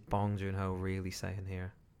what is Bong Joon-ho really saying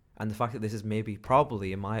here? And the fact that this is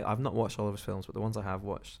probably I've not watched all of his films, but the ones I have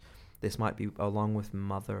watched, this might be, along with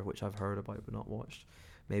Mother, which I've heard about but not watched,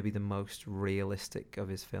 maybe the most realistic of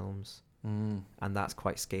his films. And that's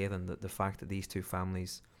quite scathing, that the fact that these two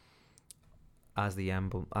families, as the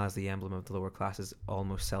emblem of the lower classes,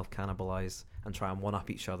 almost self-cannibalize and try and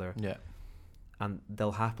one-up each other. Yeah. And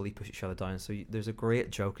they'll happily push each other down. So there's a great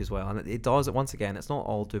joke as well, and it does it once again. It's not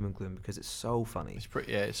all doom and gloom because it's so funny. It's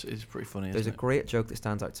pretty. Yeah, it's pretty funny. There's isn't a great joke that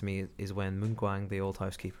stands out to me is when Moon Gwang, the old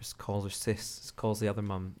housekeeper, calls her sis, calls the other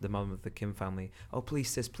mum, the mum of the Kim family. Oh, please,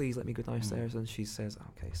 sis, please let me go downstairs. And she says,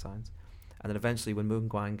 okay, sounds. And then eventually, when Moon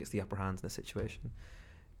Gwang gets the upper hand in the situation,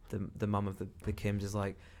 the mum of the Kims is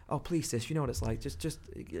like, oh, please, sis, you know what it's like. Just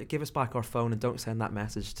give us back our phone and don't send that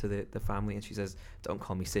message to the family. And she says, don't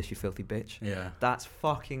call me sis, you filthy bitch. Yeah. That's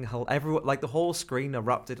fucking hell. Everyone, like, the whole screen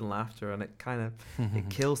erupted in laughter, and it kind of it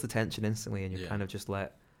kills the tension instantly, and you're kind of just I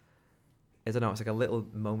don't know, it's like a little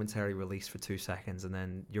momentary release for 2 seconds, and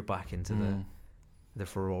then you're back into the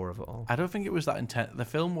furore of it all. I don't think it was that intense. The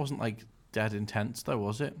film wasn't like dead intense though,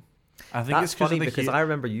 was it? I think That's it's funny because I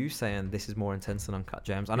remember you saying this is more intense than Uncut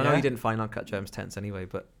Gems. And I know you didn't find Uncut Gems tense anyway,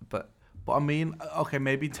 but I mean, okay,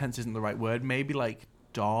 maybe intense isn't the right word. Maybe like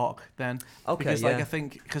dark then. Okay, because like I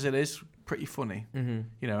think because it is pretty funny, you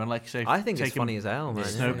know, and like say I think it's funny as hell, man.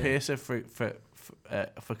 Snowpiercer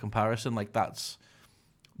for comparison, like that's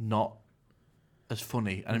not as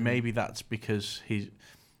funny, and maybe that's because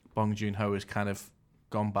Bong Joon-ho has kind of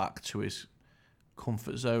gone back to his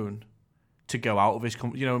comfort zone. To go out of his,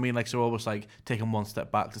 you know what I mean? Like, so almost like taking one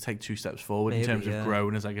step back to take 2 steps forward in terms of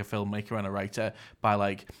growing as like a filmmaker and a writer by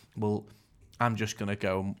like, well, I'm just gonna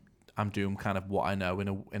go, I'm doing kind of what I know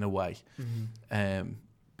in a way,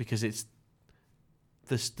 because it's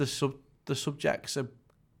the subjects are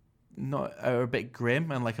a bit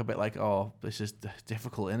grim and like a bit like, oh, this is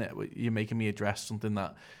difficult, innit? You're making me address something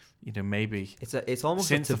that, you know, maybe it's almost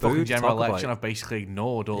since the fucking general election, about. I've basically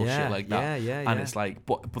ignored all shit like that. And it's like,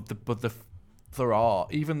 but there are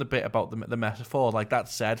even the bit about the metaphor, like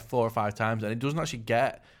that's said 4 or 5 times, and it doesn't actually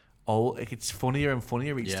get old. Like, it's funnier and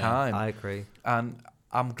funnier each time. I agree, and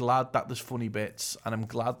I'm glad that there's funny bits, and I'm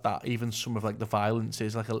glad that even some of like the violence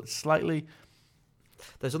is like a slightly.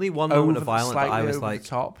 There's only one moment of violence that I was like,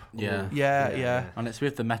 top. Yeah. And it's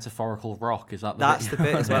with the metaphorical rock. Is that that's bit? The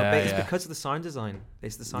bit as well? But it's because of the sound design.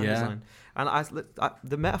 It's the sound design, and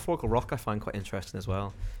the metaphorical rock I find quite interesting as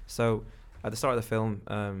well. So at the start of the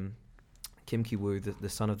film, Kim Ki-woo, the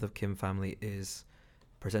son of the Kim family, is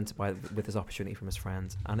presented with this opportunity from his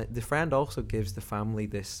friend, and the friend also gives the family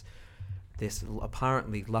this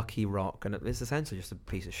apparently lucky rock, and it's essentially just a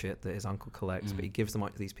piece of shit that his uncle collects, but he gives them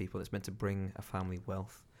out to these people. It's meant to bring a family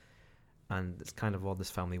wealth, and it's kind of all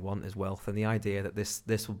this family want is wealth, and the idea that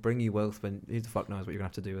this will bring you wealth, when who the fuck knows what you're gonna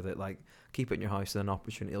have to do with it. Like, keep it in your house and an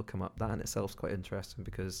opportunity will come up. That in itself is quite interesting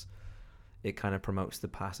because it kind of promotes the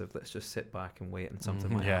passive, let's just sit back and wait and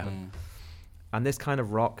something might happen. And this kind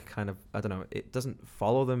of rock I don't know, it doesn't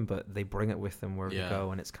follow them, but they bring it with them wherever they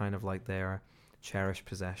go, and it's kind of like their cherished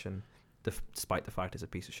possession, despite the fact it's a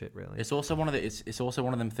piece of shit, really. It's also one of it's also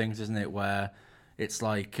one of them things, isn't it, where it's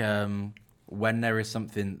like when there is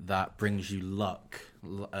something that brings you luck,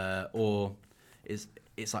 or it's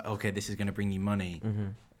like, okay, this is going to bring you money.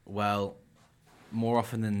 Well, more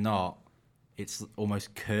often than not, it's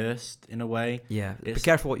almost cursed in a way. Yeah, be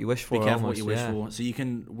careful what you wish for. Be careful what you wish for. So you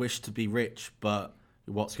can wish to be rich, but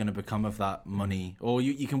what's going to become of that money? Or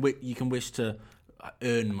you can wish to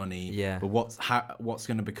earn money. Yeah. But what's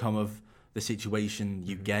going to become of the situation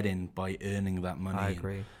you get in by earning that money? I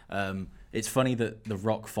agree. It's funny that the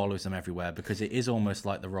Rock follows them everywhere because it is almost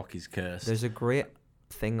like the Rock is cursed. There's a great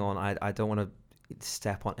thing on. I don't want to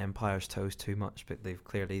step on Empire's toes too much, but they've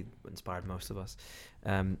clearly inspired most of us.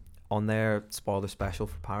 On their spoiler special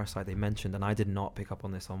for Parasite, they mentioned, and I did not pick up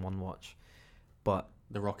on this on one watch, but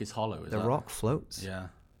the Rock is hollow. The Rock floats. Yeah.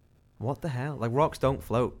 What the hell? Like, rocks don't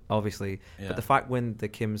float, obviously. Yeah. But the fact when the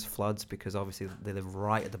Kims floods, because obviously they live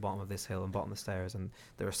right at the bottom of this hill and bottom of the stairs, and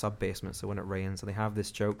there are sub-basements, so when it rains, and they have this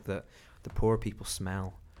joke that the poor people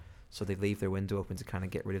smell, so they leave their window open to kind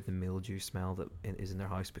of get rid of the mildew smell that is in their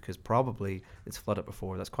house, because probably it's flooded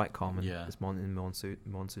before. That's quite common. Yeah. It's in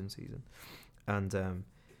monsoon season. And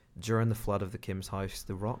during the flood of the Kim's house,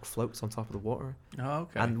 the rock floats on top of the water. Oh,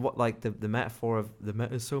 okay. And what, like, the metaphor of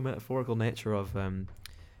so metaphorical nature of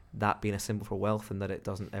that being a symbol for wealth, and that it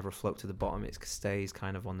doesn't ever float to the bottom, it stays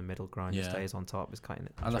kind of on the middle ground. It stays on top. Is kind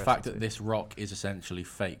of and the fact that this rock is essentially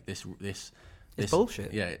fake. This It's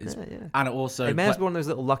bullshit. Yeah, it's, yeah. and it also It may as well be one of those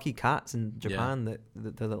little lucky cats in Japan that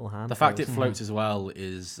the little hand. the fact it throws. floats as well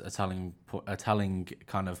is a telling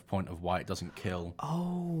kind of point of why it doesn't kill.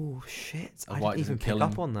 Oh shit! Of I why it didn't even doesn't kill pick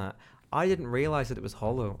up him. on that. I didn't realize that it was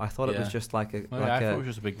hollow. I thought it was Yeah. just like a I thought it was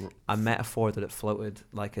just a big. a metaphor that it floated,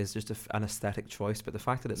 like as just an aesthetic choice. But the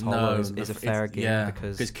fact that it's hollow is a fair game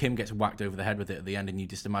because Kim gets whacked over the head with it at the end, and you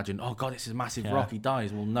just imagine, oh god, this is a massive Yeah. rock. He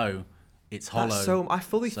dies. Well, no, it's hollow. that's so. I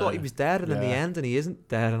fully thought he was dead, and in the Yeah. end, and he isn't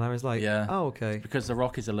dead, and I was like, Yeah. oh okay. because the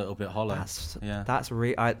rock is a little bit hollow. That's yeah,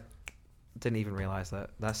 I didn't even realize that.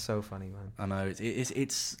 That's so funny, man. I know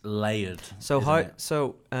it's layered. So isn't how? it?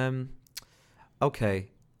 So okay.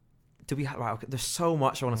 Do we have? Right, okay, there's so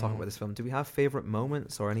much I want to talk about this film. Do we have favorite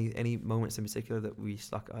moments or any moments in particular that we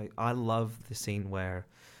stuck? I love the scene where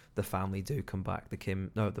the family do come back.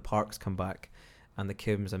 The Parks come back, and the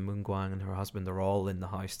Kims and Moon Gwang and her husband are all in the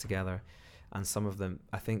house together. And some of them,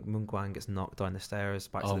 I think Moon Gwang gets knocked down the stairs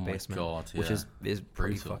back to Oh the my basement, God, which yeah. is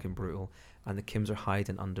pretty Brutal. fucking brutal. And the Kims are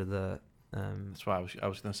hiding under the That's why I was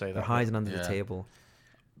going to say that. they're hiding under Yeah. the table.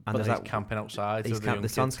 And And there's there's that that camping outside. He's so the young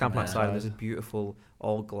son's kids camping yeah. outside. And there's a beautiful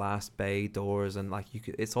all glass bay doors, and like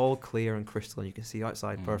it's all clear and crystal, and you can see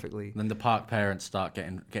outside perfectly. Then the Park parents start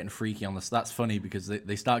getting freaky on this. That's funny because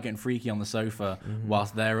they start getting freaky on the sofa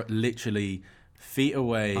whilst they're literally feet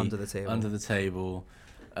away Under the table. Under the table.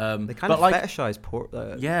 They kind but of like, fetishize poor.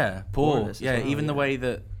 yeah, porn Paul. as Yeah, well, even the yeah. way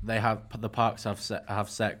that they have the Parks have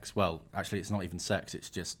sex. Well, actually, it's not even sex. It's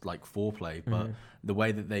just like foreplay. But the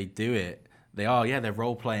way that they do it, they're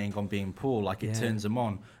role playing on being Paul. Like it Yeah. turns them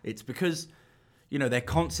on. It's because they're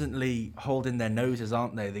constantly holding their noses,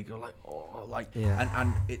 aren't they? They go like, oh, like, Yeah.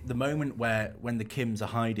 and the moment when the Kims are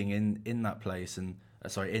hiding in that place and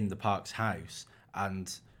in the Parks house,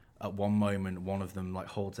 and at one moment one of them like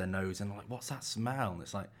holds their nose and like, what's that smell? And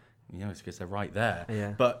it's like, it's because they're right there.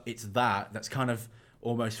 Yeah. But it's that's kind of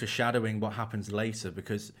almost foreshadowing what happens later,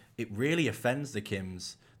 because it really offends the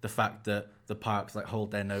Kims, the fact that the Parks like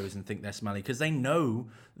hold their nose and think they're smelly, because they know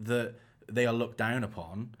that they are looked down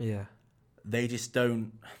upon. Yeah. They just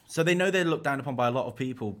don't. So they know they're looked down upon by a lot of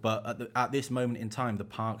people, but at this moment in time, the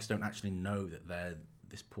Parks don't actually know that they're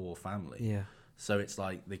this poor family. Yeah. So it's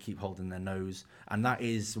like they keep holding their nose, and that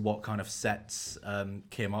is what kind of sets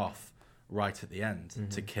Kim off right at the end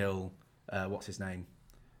to kill what's his name,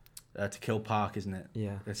 to kill Park, isn't it?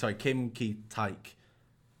 Yeah. Sorry, Kim Ki-taek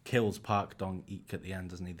kills Park Dong-ik at the end,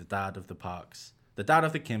 doesn't he? The dad of the Parks, the dad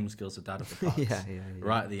of the Kims kills the dad of the Parks. Yeah.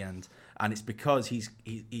 Right at the end, and it's because he's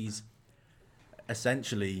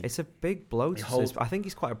essentially. It's a big blow to holds- I think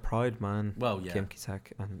he's quite a proud man. Well, yeah. Kim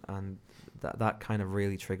Ki-taek, and that kind of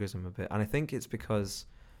really triggers him a bit. And I think it's because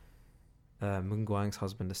Moon Gwang's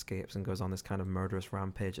husband escapes and goes on this kind of murderous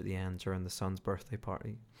rampage at the end during the son's birthday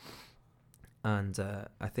party. And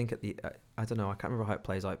I think at the I don't know, I can't remember how it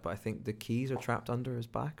plays out, but I think the keys are trapped under his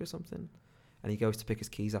back or something, and he goes to pick his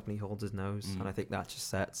keys up and he holds his nose, and I think that just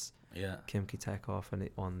sets Kim Ki-taek off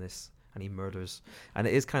on this, and he murders. And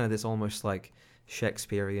it is kind of this almost like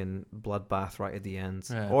Shakespearean bloodbath right at the end,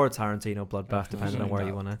 or a Tarantino bloodbath, depending on where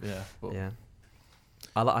you want to. Yeah. But Yeah.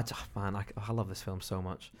 I love this film so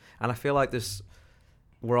much, and I feel like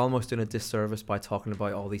we're almost doing a disservice by talking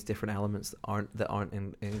about all these different elements that aren't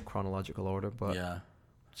in chronological order. But Yeah.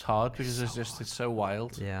 It's hard because it's so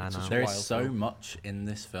wild. Yeah, I It's know. such a There is wild so film. much in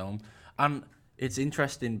this film, and it's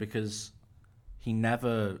interesting because he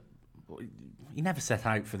never set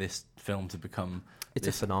out for this film to become. it's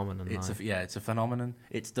a phenomenon. It's now. it's a phenomenon.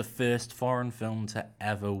 It's the first foreign film to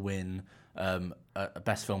ever win a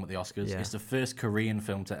best film at the Oscars. Yeah. It's the first Korean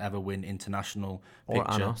film to ever win international Or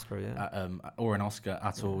picture an Oscar, yeah. or an Oscar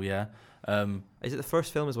at all. Yeah. Is it the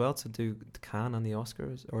first film as well to do the Cannes and the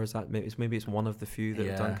Oscars, or is that maybe it's one of the few that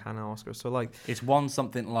have done Cannes and Oscars? So like, It's won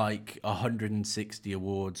something like 160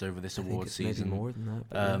 awards over this I think award it's season. maybe more than that.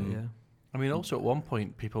 But yeah. I mean, also at one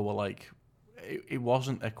point, people were like, it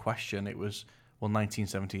wasn't a question. It was,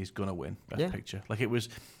 1970 is gonna win Best Yeah. Picture. Like it was.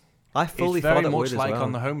 I fully It's very thought it much would as like well.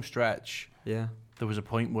 on the home stretch. Yeah. There was a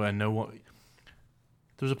point where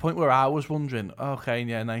I was wondering, okay,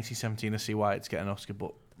 yeah, 1917, I see why it's getting an Oscar,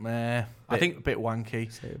 but I think a bit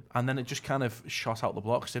wanky. Same. And then it just kind of shot out the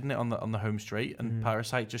blocks, didn't it, on the home straight? And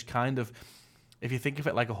Parasite just kind of, if you think of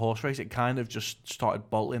it like a horse race, it kind of just started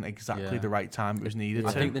bolting exactly the right time it was needed.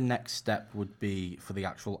 I to. think the next step would be for the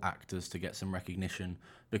actual actors to get some recognition,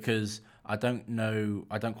 because I don't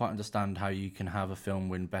quite understand how you can have a film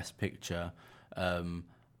win Best Picture, and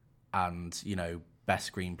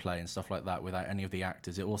Best Screenplay and stuff like that without any of the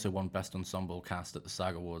actors. It also won Best Ensemble Cast at the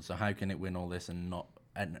SAG Awards. So how can it win all this and not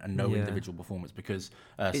no Yeah. individual performance because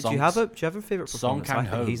Do you have a favorite Song performance? I think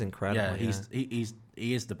Kang-ho, he's incredible.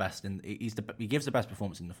 he is the best he gives the best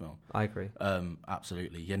performance in the film. I agree.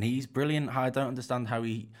 Absolutely, and he's brilliant. I don't understand how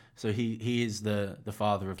he is the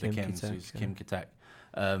father of Kim the Kims, Ki-taek, who's yeah. Kim Ki-taek,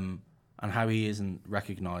 and how he isn't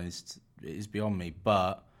recognised is beyond me.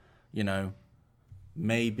 But you know,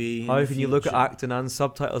 maybe How in the can you look at future- acting and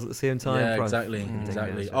subtitles at the same time? Yeah, bro? exactly, Ridiculous,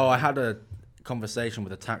 exactly. yeah. Oh, I had a conversation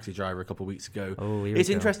with a taxi driver a couple of weeks ago. Oh, here we It's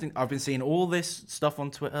go. interesting. I've been seeing all this stuff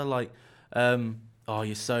on Twitter, like, oh,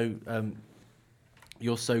 you're so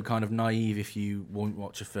kind of naive if you won't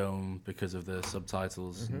watch a film because of the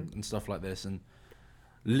subtitles and stuff like this. And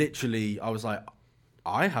literally, I was like,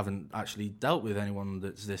 I haven't actually dealt with anyone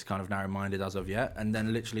that's this kind of narrow-minded as of yet. And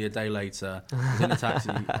then literally a day later, I was in a taxi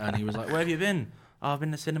and he was like, "Where have you been?" "Oh, I've been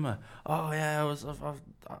to cinema." "Oh yeah,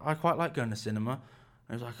 I quite like going to cinema." And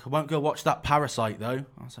he was like, "I won't go watch that Parasite though."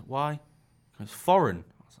 I was like, "Why?" "It's foreign."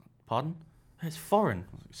 I was like, "Pardon?" "It's foreign."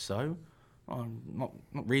 I was like, "So?" "Oh, I'm not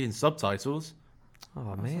reading subtitles." Oh,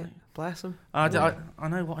 was mate, like- bless him. I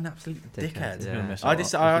know, what an absolute dickhead. yeah. Miss I out- just-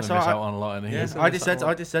 he's I- gonna so miss I- out on a lot. Yeah, Isn't he? I just said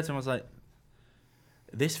to him, I was like,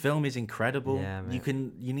 "This film is incredible. Yeah, mate.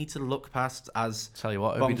 You need to look past as Tell you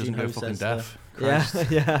what, if Bong he doesn't go Joon-ho fucking says deaf. Yeah,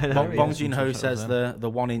 yeah. I know, Bong, yeah. Bong Joon-ho Sometimes says then. the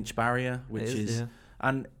 1 inch barrier, which It is, yeah.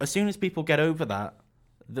 and as soon as people get over that,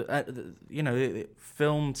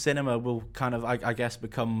 film cinema will kind of, I guess,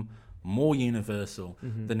 become more universal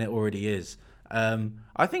Mm-hmm. than it already is.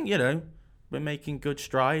 I think we're making good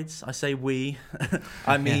strides. I say we,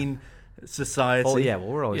 I mean society. Oh yeah, well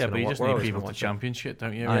we're always Yeah, gonna but you wa- just we're need always people gonna to watch it. champion shit,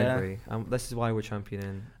 don't you? I Yeah. agree. This is why we're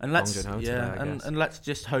championing And Bong let's Joon-ho today, I guess. and let's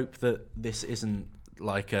just hope that this isn't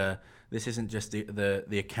like this isn't just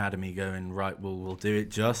the Academy going, right, we'll do it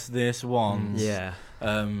just this once. Yeah.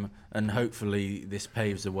 And hopefully this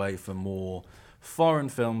paves the way for more foreign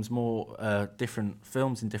films, more different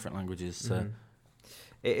films in different languages. So Mhm.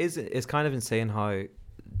 It's kind of insane how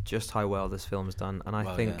well this film's done, and I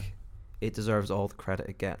Well, think it deserves all the credit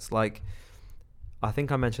it gets. Like, I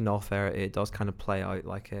think I mentioned off air, it does kind of play out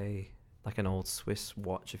like an old Swiss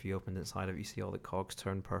watch. If you opened inside of it, you see all the cogs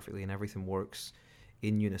turn perfectly and everything works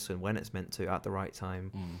in unison when it's meant to at the right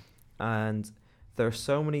time. And there are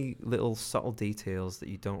so many little subtle details that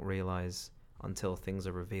you don't realize until things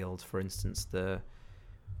are revealed. For instance, the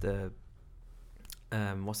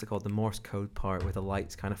what's it called, the Morse code part where the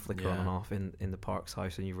lights kind of flicker on and Yeah. off in the Park's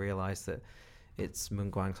house, and you realize that it's Moon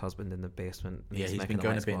Guang's husband in the basement. and yeah, he's making been the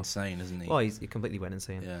going a lights bit go off. insane, hasn't he? Well, he completely went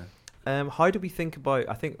insane. Yeah. How do we think about?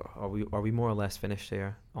 I think are we more or less finished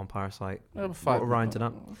here on Parasite? We're rounding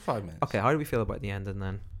up. 5 minutes. Okay, how do we feel about the ending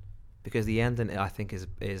then? Because the ending, I think,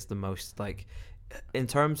 is the most, like, in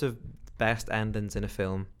terms of best endings in a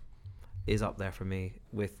film, is up there for me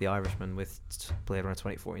with The Irishman, with Blade Runner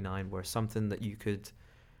 2049, where something that you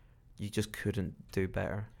just couldn't do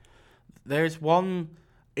better. There's one.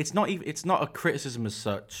 It's not a criticism as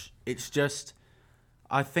such. It's just,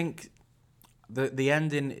 I think the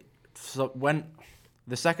ending. So when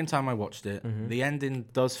the second time I watched it, the ending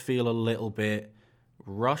does feel a little bit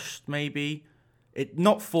rushed. Maybe it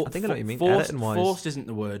not for. I think I know what you mean. Forced, Editing-wise. forced isn't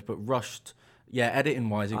the word, but rushed. Yeah, editing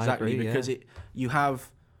wise, exactly. agree, because yeah. you have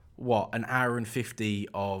an hour and 50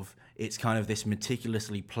 of it's kind of this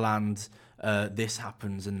meticulously planned. This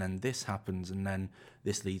happens and then this happens and then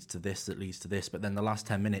this leads to this that leads to this. But then the last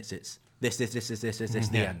 10 minutes, it's this, the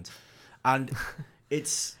Yeah. end, and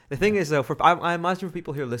it's. The thing is, though, I imagine for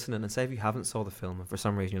people who are listening, and say if you haven't saw the film, and for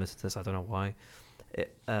some reason you listen to this, I don't know why,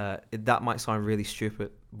 that might sound really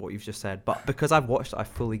stupid, what you've just said, but because I've watched it, I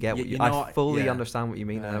fully get what You you know I what? fully Yeah. understand what you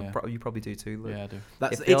mean, Yeah, and yeah. you probably do too, Luke. Yeah, I do.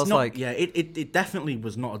 That's, It feels it's not, like- yeah, it definitely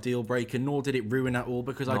was not a deal breaker, nor did it ruin at all,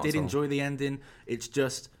 because I Not did at all. enjoy the ending. It's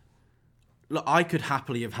just, look, I could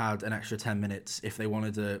happily have had an extra 10 minutes if they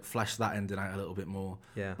wanted to flesh that ending out a little bit more.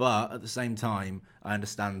 Yeah. But at the same time, I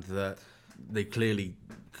understand that they clearly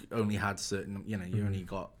only had certain, you only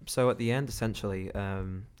got. So at the end, essentially,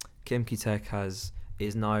 Kim Ki-taek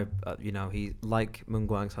is now, he, like Moon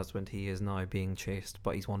Guang's husband, he is now being chased,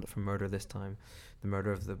 but he's wanted for murder this time, the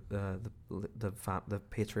murder of the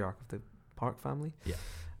patriarch of the Park family. Yeah.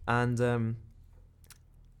 And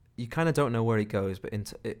you kind of don't know where he goes, but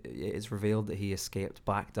it's revealed that he escaped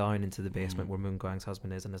back down into the basement where Moon Guang's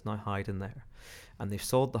husband is, and is now hiding there. And they've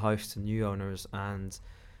sold the house to new owners, and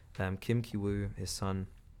Kim Ki-woo, his son,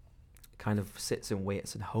 kind of sits and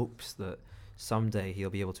waits and hopes that someday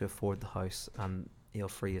he'll be able to afford the house and he'll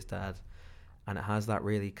free his dad. And it has that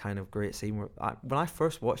really kind of great scene where when I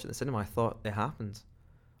first watched it in the cinema, I thought it happened.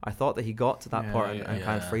 I thought that he got to that Yeah, part and yeah, kind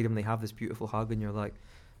of yeah. freed him. They have this beautiful hug and you're like,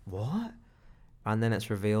 what? and then it's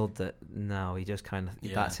revealed that no, he just kind of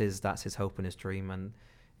Yeah. that's his hope and his dream, and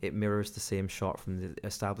it mirrors the same shot from the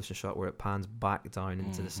establishing shot where it pans back down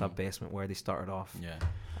into the sub basement where they started off, Yeah.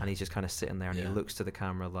 and he's just kind of sitting there and he Yeah. looks to the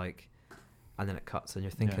camera like, and then it cuts and you're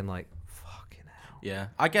thinking like, fucking hell. Yeah.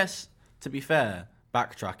 I guess, to be fair,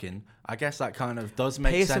 backtracking, I guess that kind of does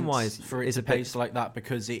make Pacing sense wise, for it is to a bit- pace like that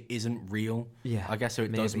because it isn't real. Yeah, I guess so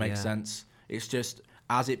it does maybe, make yeah. sense. It's just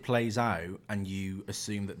as it plays out and you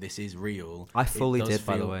assume that this is real. I it fully does did,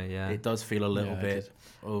 by the feel- way, yeah. It does feel a little Yeah, I bit,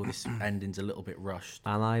 oh, this ending's a little bit rushed.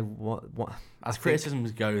 And I what As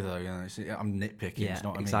criticisms go, though, I'm nitpicking. yeah, you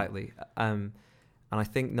know what exactly. And I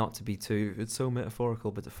think not to be too, it's so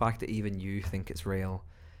metaphorical, but the fact that even you think it's real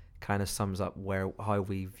kind of sums up how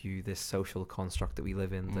we view this social construct that we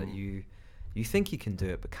live in. That you think you can do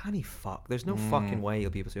it, but can he fuck? There's no fucking way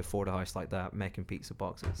you'll be able to afford a house like that making pizza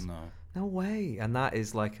boxes. I mean? No way. And that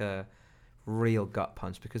is like a real gut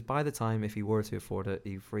punch because by the time if he were to afford it,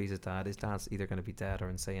 he frees his dad's either going to be dead or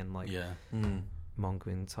insane like Yeah.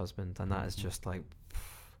 Monkwin's husband, and that is just like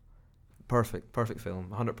perfect film.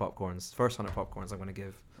 100 popcorns. First 100 popcorns I'm going to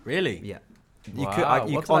give. Really? Yeah. Wow. You What could did I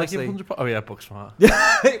give honestly 100 oh yeah,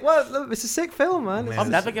 Booksmart. well, look, it's a sick film, man. Amazing. I've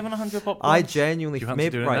never given 100 popcorn. I genuinely Do you fancy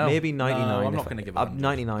maybe doing it now? maybe 99. No, I'm not if gonna I- give it 100.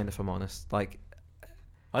 99 if I'm honest. Like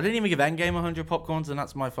I didn't even give Endgame 100 popcorns, and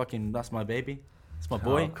that's my baby. It's my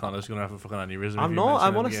boy. Oh, Connor's gonna have a fucking aneurysm. I'm if you not.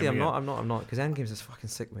 I'm mention honestly. Endgame I'm again. not because Endgame's a fucking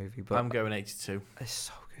sick movie. But I'm going 82. it's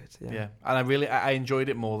so good. Yeah, and I enjoyed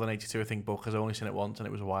it more than 82. I think, because I've only seen it once and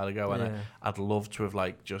it was a while ago, and Yeah. I'd love to have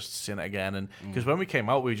like just seen it again. And because when we came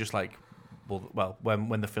out, we were just like, well,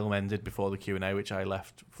 when the film ended before the Q&A, which I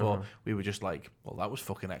left for, we were just like, well, that was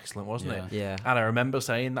fucking excellent, wasn't it? Yeah. And I remember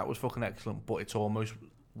saying that was fucking excellent, but it's almost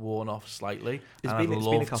worn off slightly. It's And been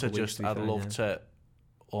a couple to weeks, just, to be I'd fair, love yeah. to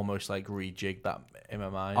almost like rejig that in my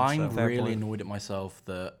mind. I'm so. Fair really point. annoyed at myself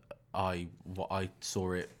that I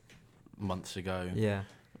saw it months ago Yeah.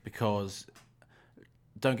 because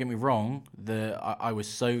don't get me wrong, I was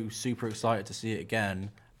so super excited to see it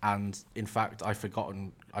again, and in fact I'd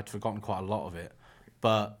forgotten quite a lot of it,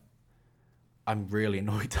 but I'm really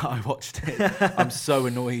annoyed that I watched it. I'm so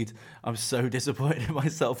annoyed. I'm so disappointed in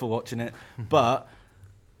myself for watching it, but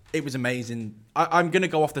it was amazing. I'm gonna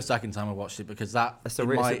go off the second time I watched it because It's the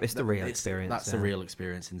real experience. That's yeah. the real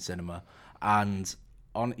experience in cinema, and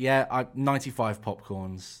 95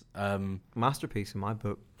 popcorns. Masterpiece in my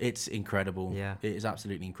book. It's incredible. Yeah. It is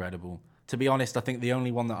absolutely incredible. To be honest, I think the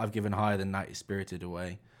only one that I've given higher than that is Spirited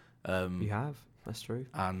Away. You have. That's true.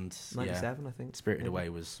 And 97, I think. Spirited maybe. Away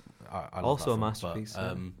was I love Also that a film, masterpiece,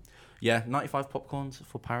 But, yeah, 95 popcorns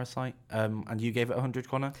for Parasite. And you gave it 100,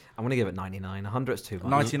 Connor? I'm gonna give it 99. 100's too much.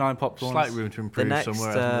 99 popcorns. Slight room to The improve next, somewhere.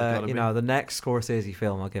 hasn't there gotta be? the next Scorsese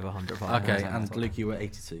film, I'll give 100. Okay, and Luke, you were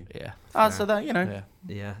 82. Yeah. So that, Yeah.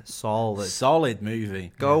 Yeah, solid. solid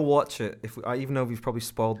movie. Go watch it. Even though we've probably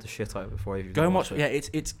spoiled the shit out of it before you've Go and watched watch it.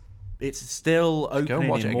 Yeah, it's still opening Go and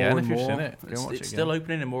watch in it more again and if you've more. seen it. Go and watch It's it still again.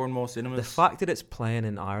 opening in more and more cinemas. The fact that it's playing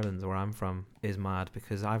in Ireland, where I'm from, is mad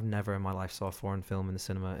because I've never in my life saw a foreign film in the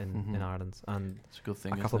cinema in Ireland. And It's a good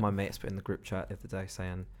thing. a couple of isn't my mates put in the group chat the other day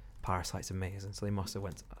saying Parasite's amazing, so they must have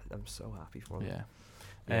went. I'm so happy for it?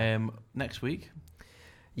 them. Yeah. Next week.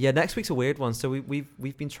 Yeah, next week's a weird one. So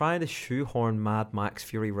we've been trying to shoehorn Mad Max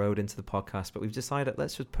Fury Road into the podcast, but we've decided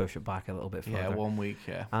let's just push it back a little bit further. Yeah, 1 week.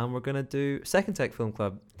 Yeah. And we're gonna do Second Take Film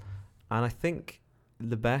Club, and I think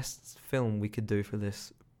the best film we could do for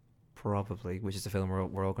this, probably, which is a film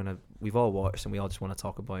we've all watched and we all just want to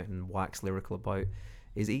talk about and wax lyrical about,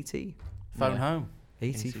 is E.T. Phone Yeah. Home.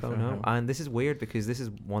 E.T. Phone Home. And this is weird because this is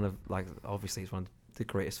one of, like, obviously it's one of the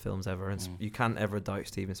greatest films ever, and you can't ever doubt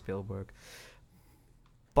Steven Spielberg.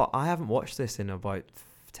 But I haven't watched this in about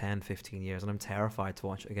 10, 15 years, and I'm terrified to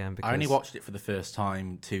watch it again because I only watched it for the first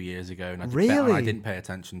time 2 years ago, and I Really? didn't pay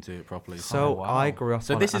attention to it properly. So wow. I grew up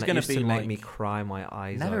So on this it, is and gonna it used be to make like- me cry my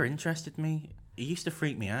eyes Never out. interested me. It used to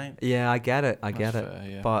freak me out. Yeah, I get it. I get That's it. fair,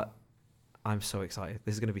 yeah. But I'm so excited.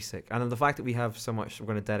 This is going to be sick. And the fact that we have so much, we're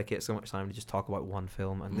going to dedicate so much time to just talk about one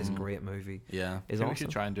film and this great movie Yeah. is I think we awesome. should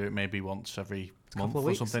try and do it maybe once every couple month of or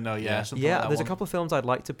weeks. something. No, Yeah. something Yeah, like that there's a one. couple of films I'd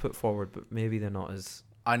like to put forward, but maybe they're not as.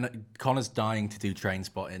 I know Connor's dying to do Train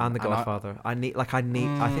Spotting. And The Godfather. I think The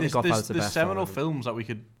Godfather's the There's best. seminal film. films that we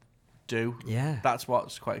could do. Yeah. That's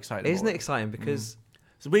what's quite exciting. Isn't about it exciting? Because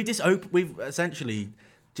So we've essentially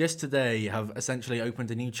just today have essentially opened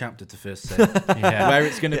a new chapter to First Take, Yeah. where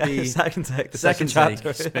it's going to be. second take, the second second take.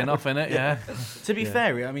 chapter. Spin off in it, yeah. To be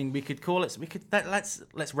fair, I mean, we could call it.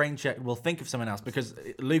 Let's rain check. We'll think of someone else because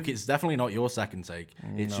Luke, it's definitely not your second take.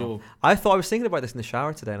 It's No. your. I was thinking about this in the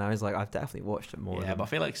shower today, and I was like, I've definitely watched it more. Yeah, than, but I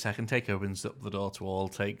feel like second take opens up the door to all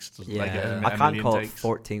takes. doesn't it? yeah, Like a I can't million call takes. it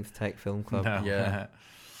 14th take film club. No. Yeah.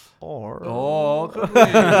 Or Oh, could be.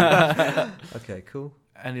 okay, cool.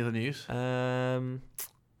 Any other news?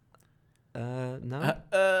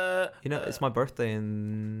 No. You know, it's my birthday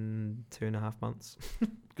in 2.5 months.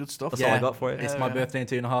 Good stuff. That's all I got for you. It's my birthday in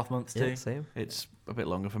 2.5 months too. Yeah, same. It's a bit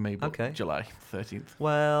longer for me, but Okay. July 13th.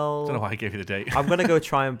 Well, Don't know why I gave you the date. I'm gonna go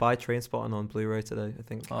try and buy Trainspotting on Blu-ray today. I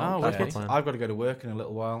think. Oh, that's okay. my plan. I've got to go to work in a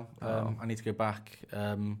little while. Oh. I need to go back,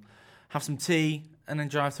 have some tea, and then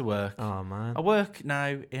drive to work. Oh man, I work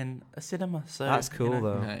now in a cinema, so that's cool you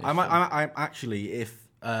know, though. Yeah, I'm actually, if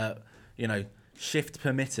shift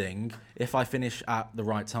permitting, if I finish at the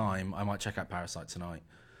right time, I might check out Parasite tonight.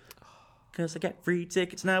 Because I get free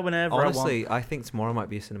tickets now whenever Honestly, I think tomorrow might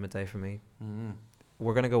be a cinema day for me. Mm.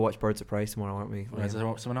 We're gonna go watch Birds of Prey tomorrow, aren't we? I want. Is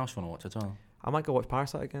there someone else you want to watch as well? I might go watch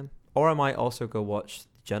Parasite again, or I might also go watch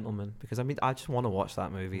Gentleman because I just want to watch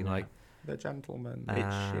that movie. Yeah. Like, The Gentleman. Um,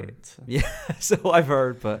 It's shit. yeah, so I've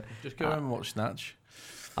heard, but Just go and watch Snatch.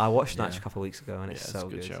 I watched Snatch Yeah. a couple of weeks ago and it's Yeah, so a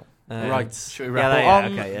good good. show. Right. Should we Yeah, wrap that- up?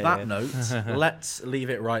 On okay, yeah, that yeah. note, let's leave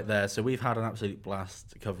it right there. So we've had an absolute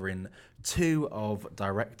blast covering 2 of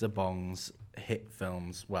Director Bong's hit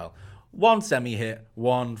films. Well, 1 semi-hit,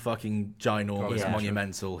 1 fucking ginormous, Yeah.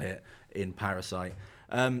 monumental hit in Parasite.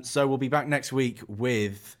 So we'll be back next week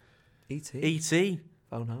with E.T. E.T.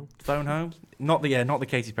 Phone Home. Phone Home. Not the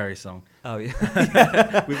Katy Perry song. Oh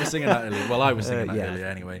yeah. We were singing that earlier. Well, I was singing that yeah. earlier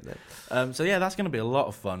anyway. So yeah, that's going to be a lot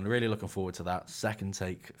of fun. Really looking forward to that Second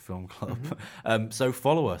Take Film Club. So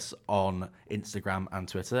follow us on Instagram and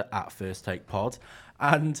Twitter at First Take Pod,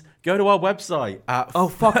 and go to our website at Oh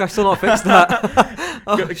fuck! I still not fixed that.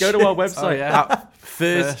 go to our website Oh, yeah. at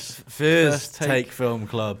First Take. Take Film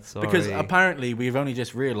Club, because Sorry. apparently we've only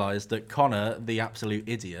just realised that Connor, the absolute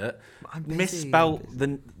idiot, I'm busy. misspelt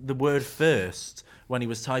the word first when he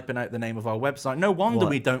was typing out the name of our website. No wonder What,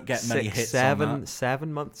 we don't get many hits on that.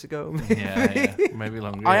 7 months ago. Yeah, maybe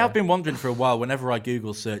longer. I yeah. have been wondering for a while, whenever I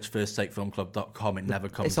Google search firsttakefilmclub.com, it never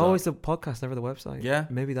comes It's up. always the podcast, never the website. Yeah.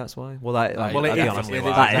 Maybe that's why. Well, that. Well, I'll it be is honest.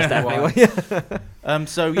 definitely That is why. definitely why.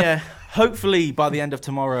 So yeah, hopefully by the end of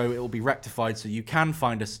tomorrow it will be rectified, so you can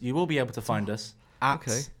find us. You will be able to find us at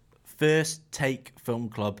Okay.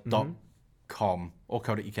 firsttakefilmclub.com or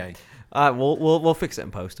co.uk. We'll fix it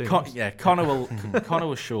in post. Who knows? Connor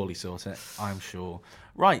will surely sort it, I'm sure.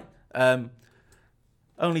 Right. Only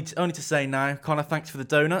to say now, Connor, thanks for the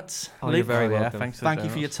donuts. Oh, you're Luke, very Oh, yeah, welcome. thanks for thank the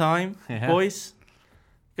you for your donuts. time, Yeah. boys.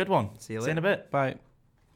 Good one. See you See you in a later. bit. Bye.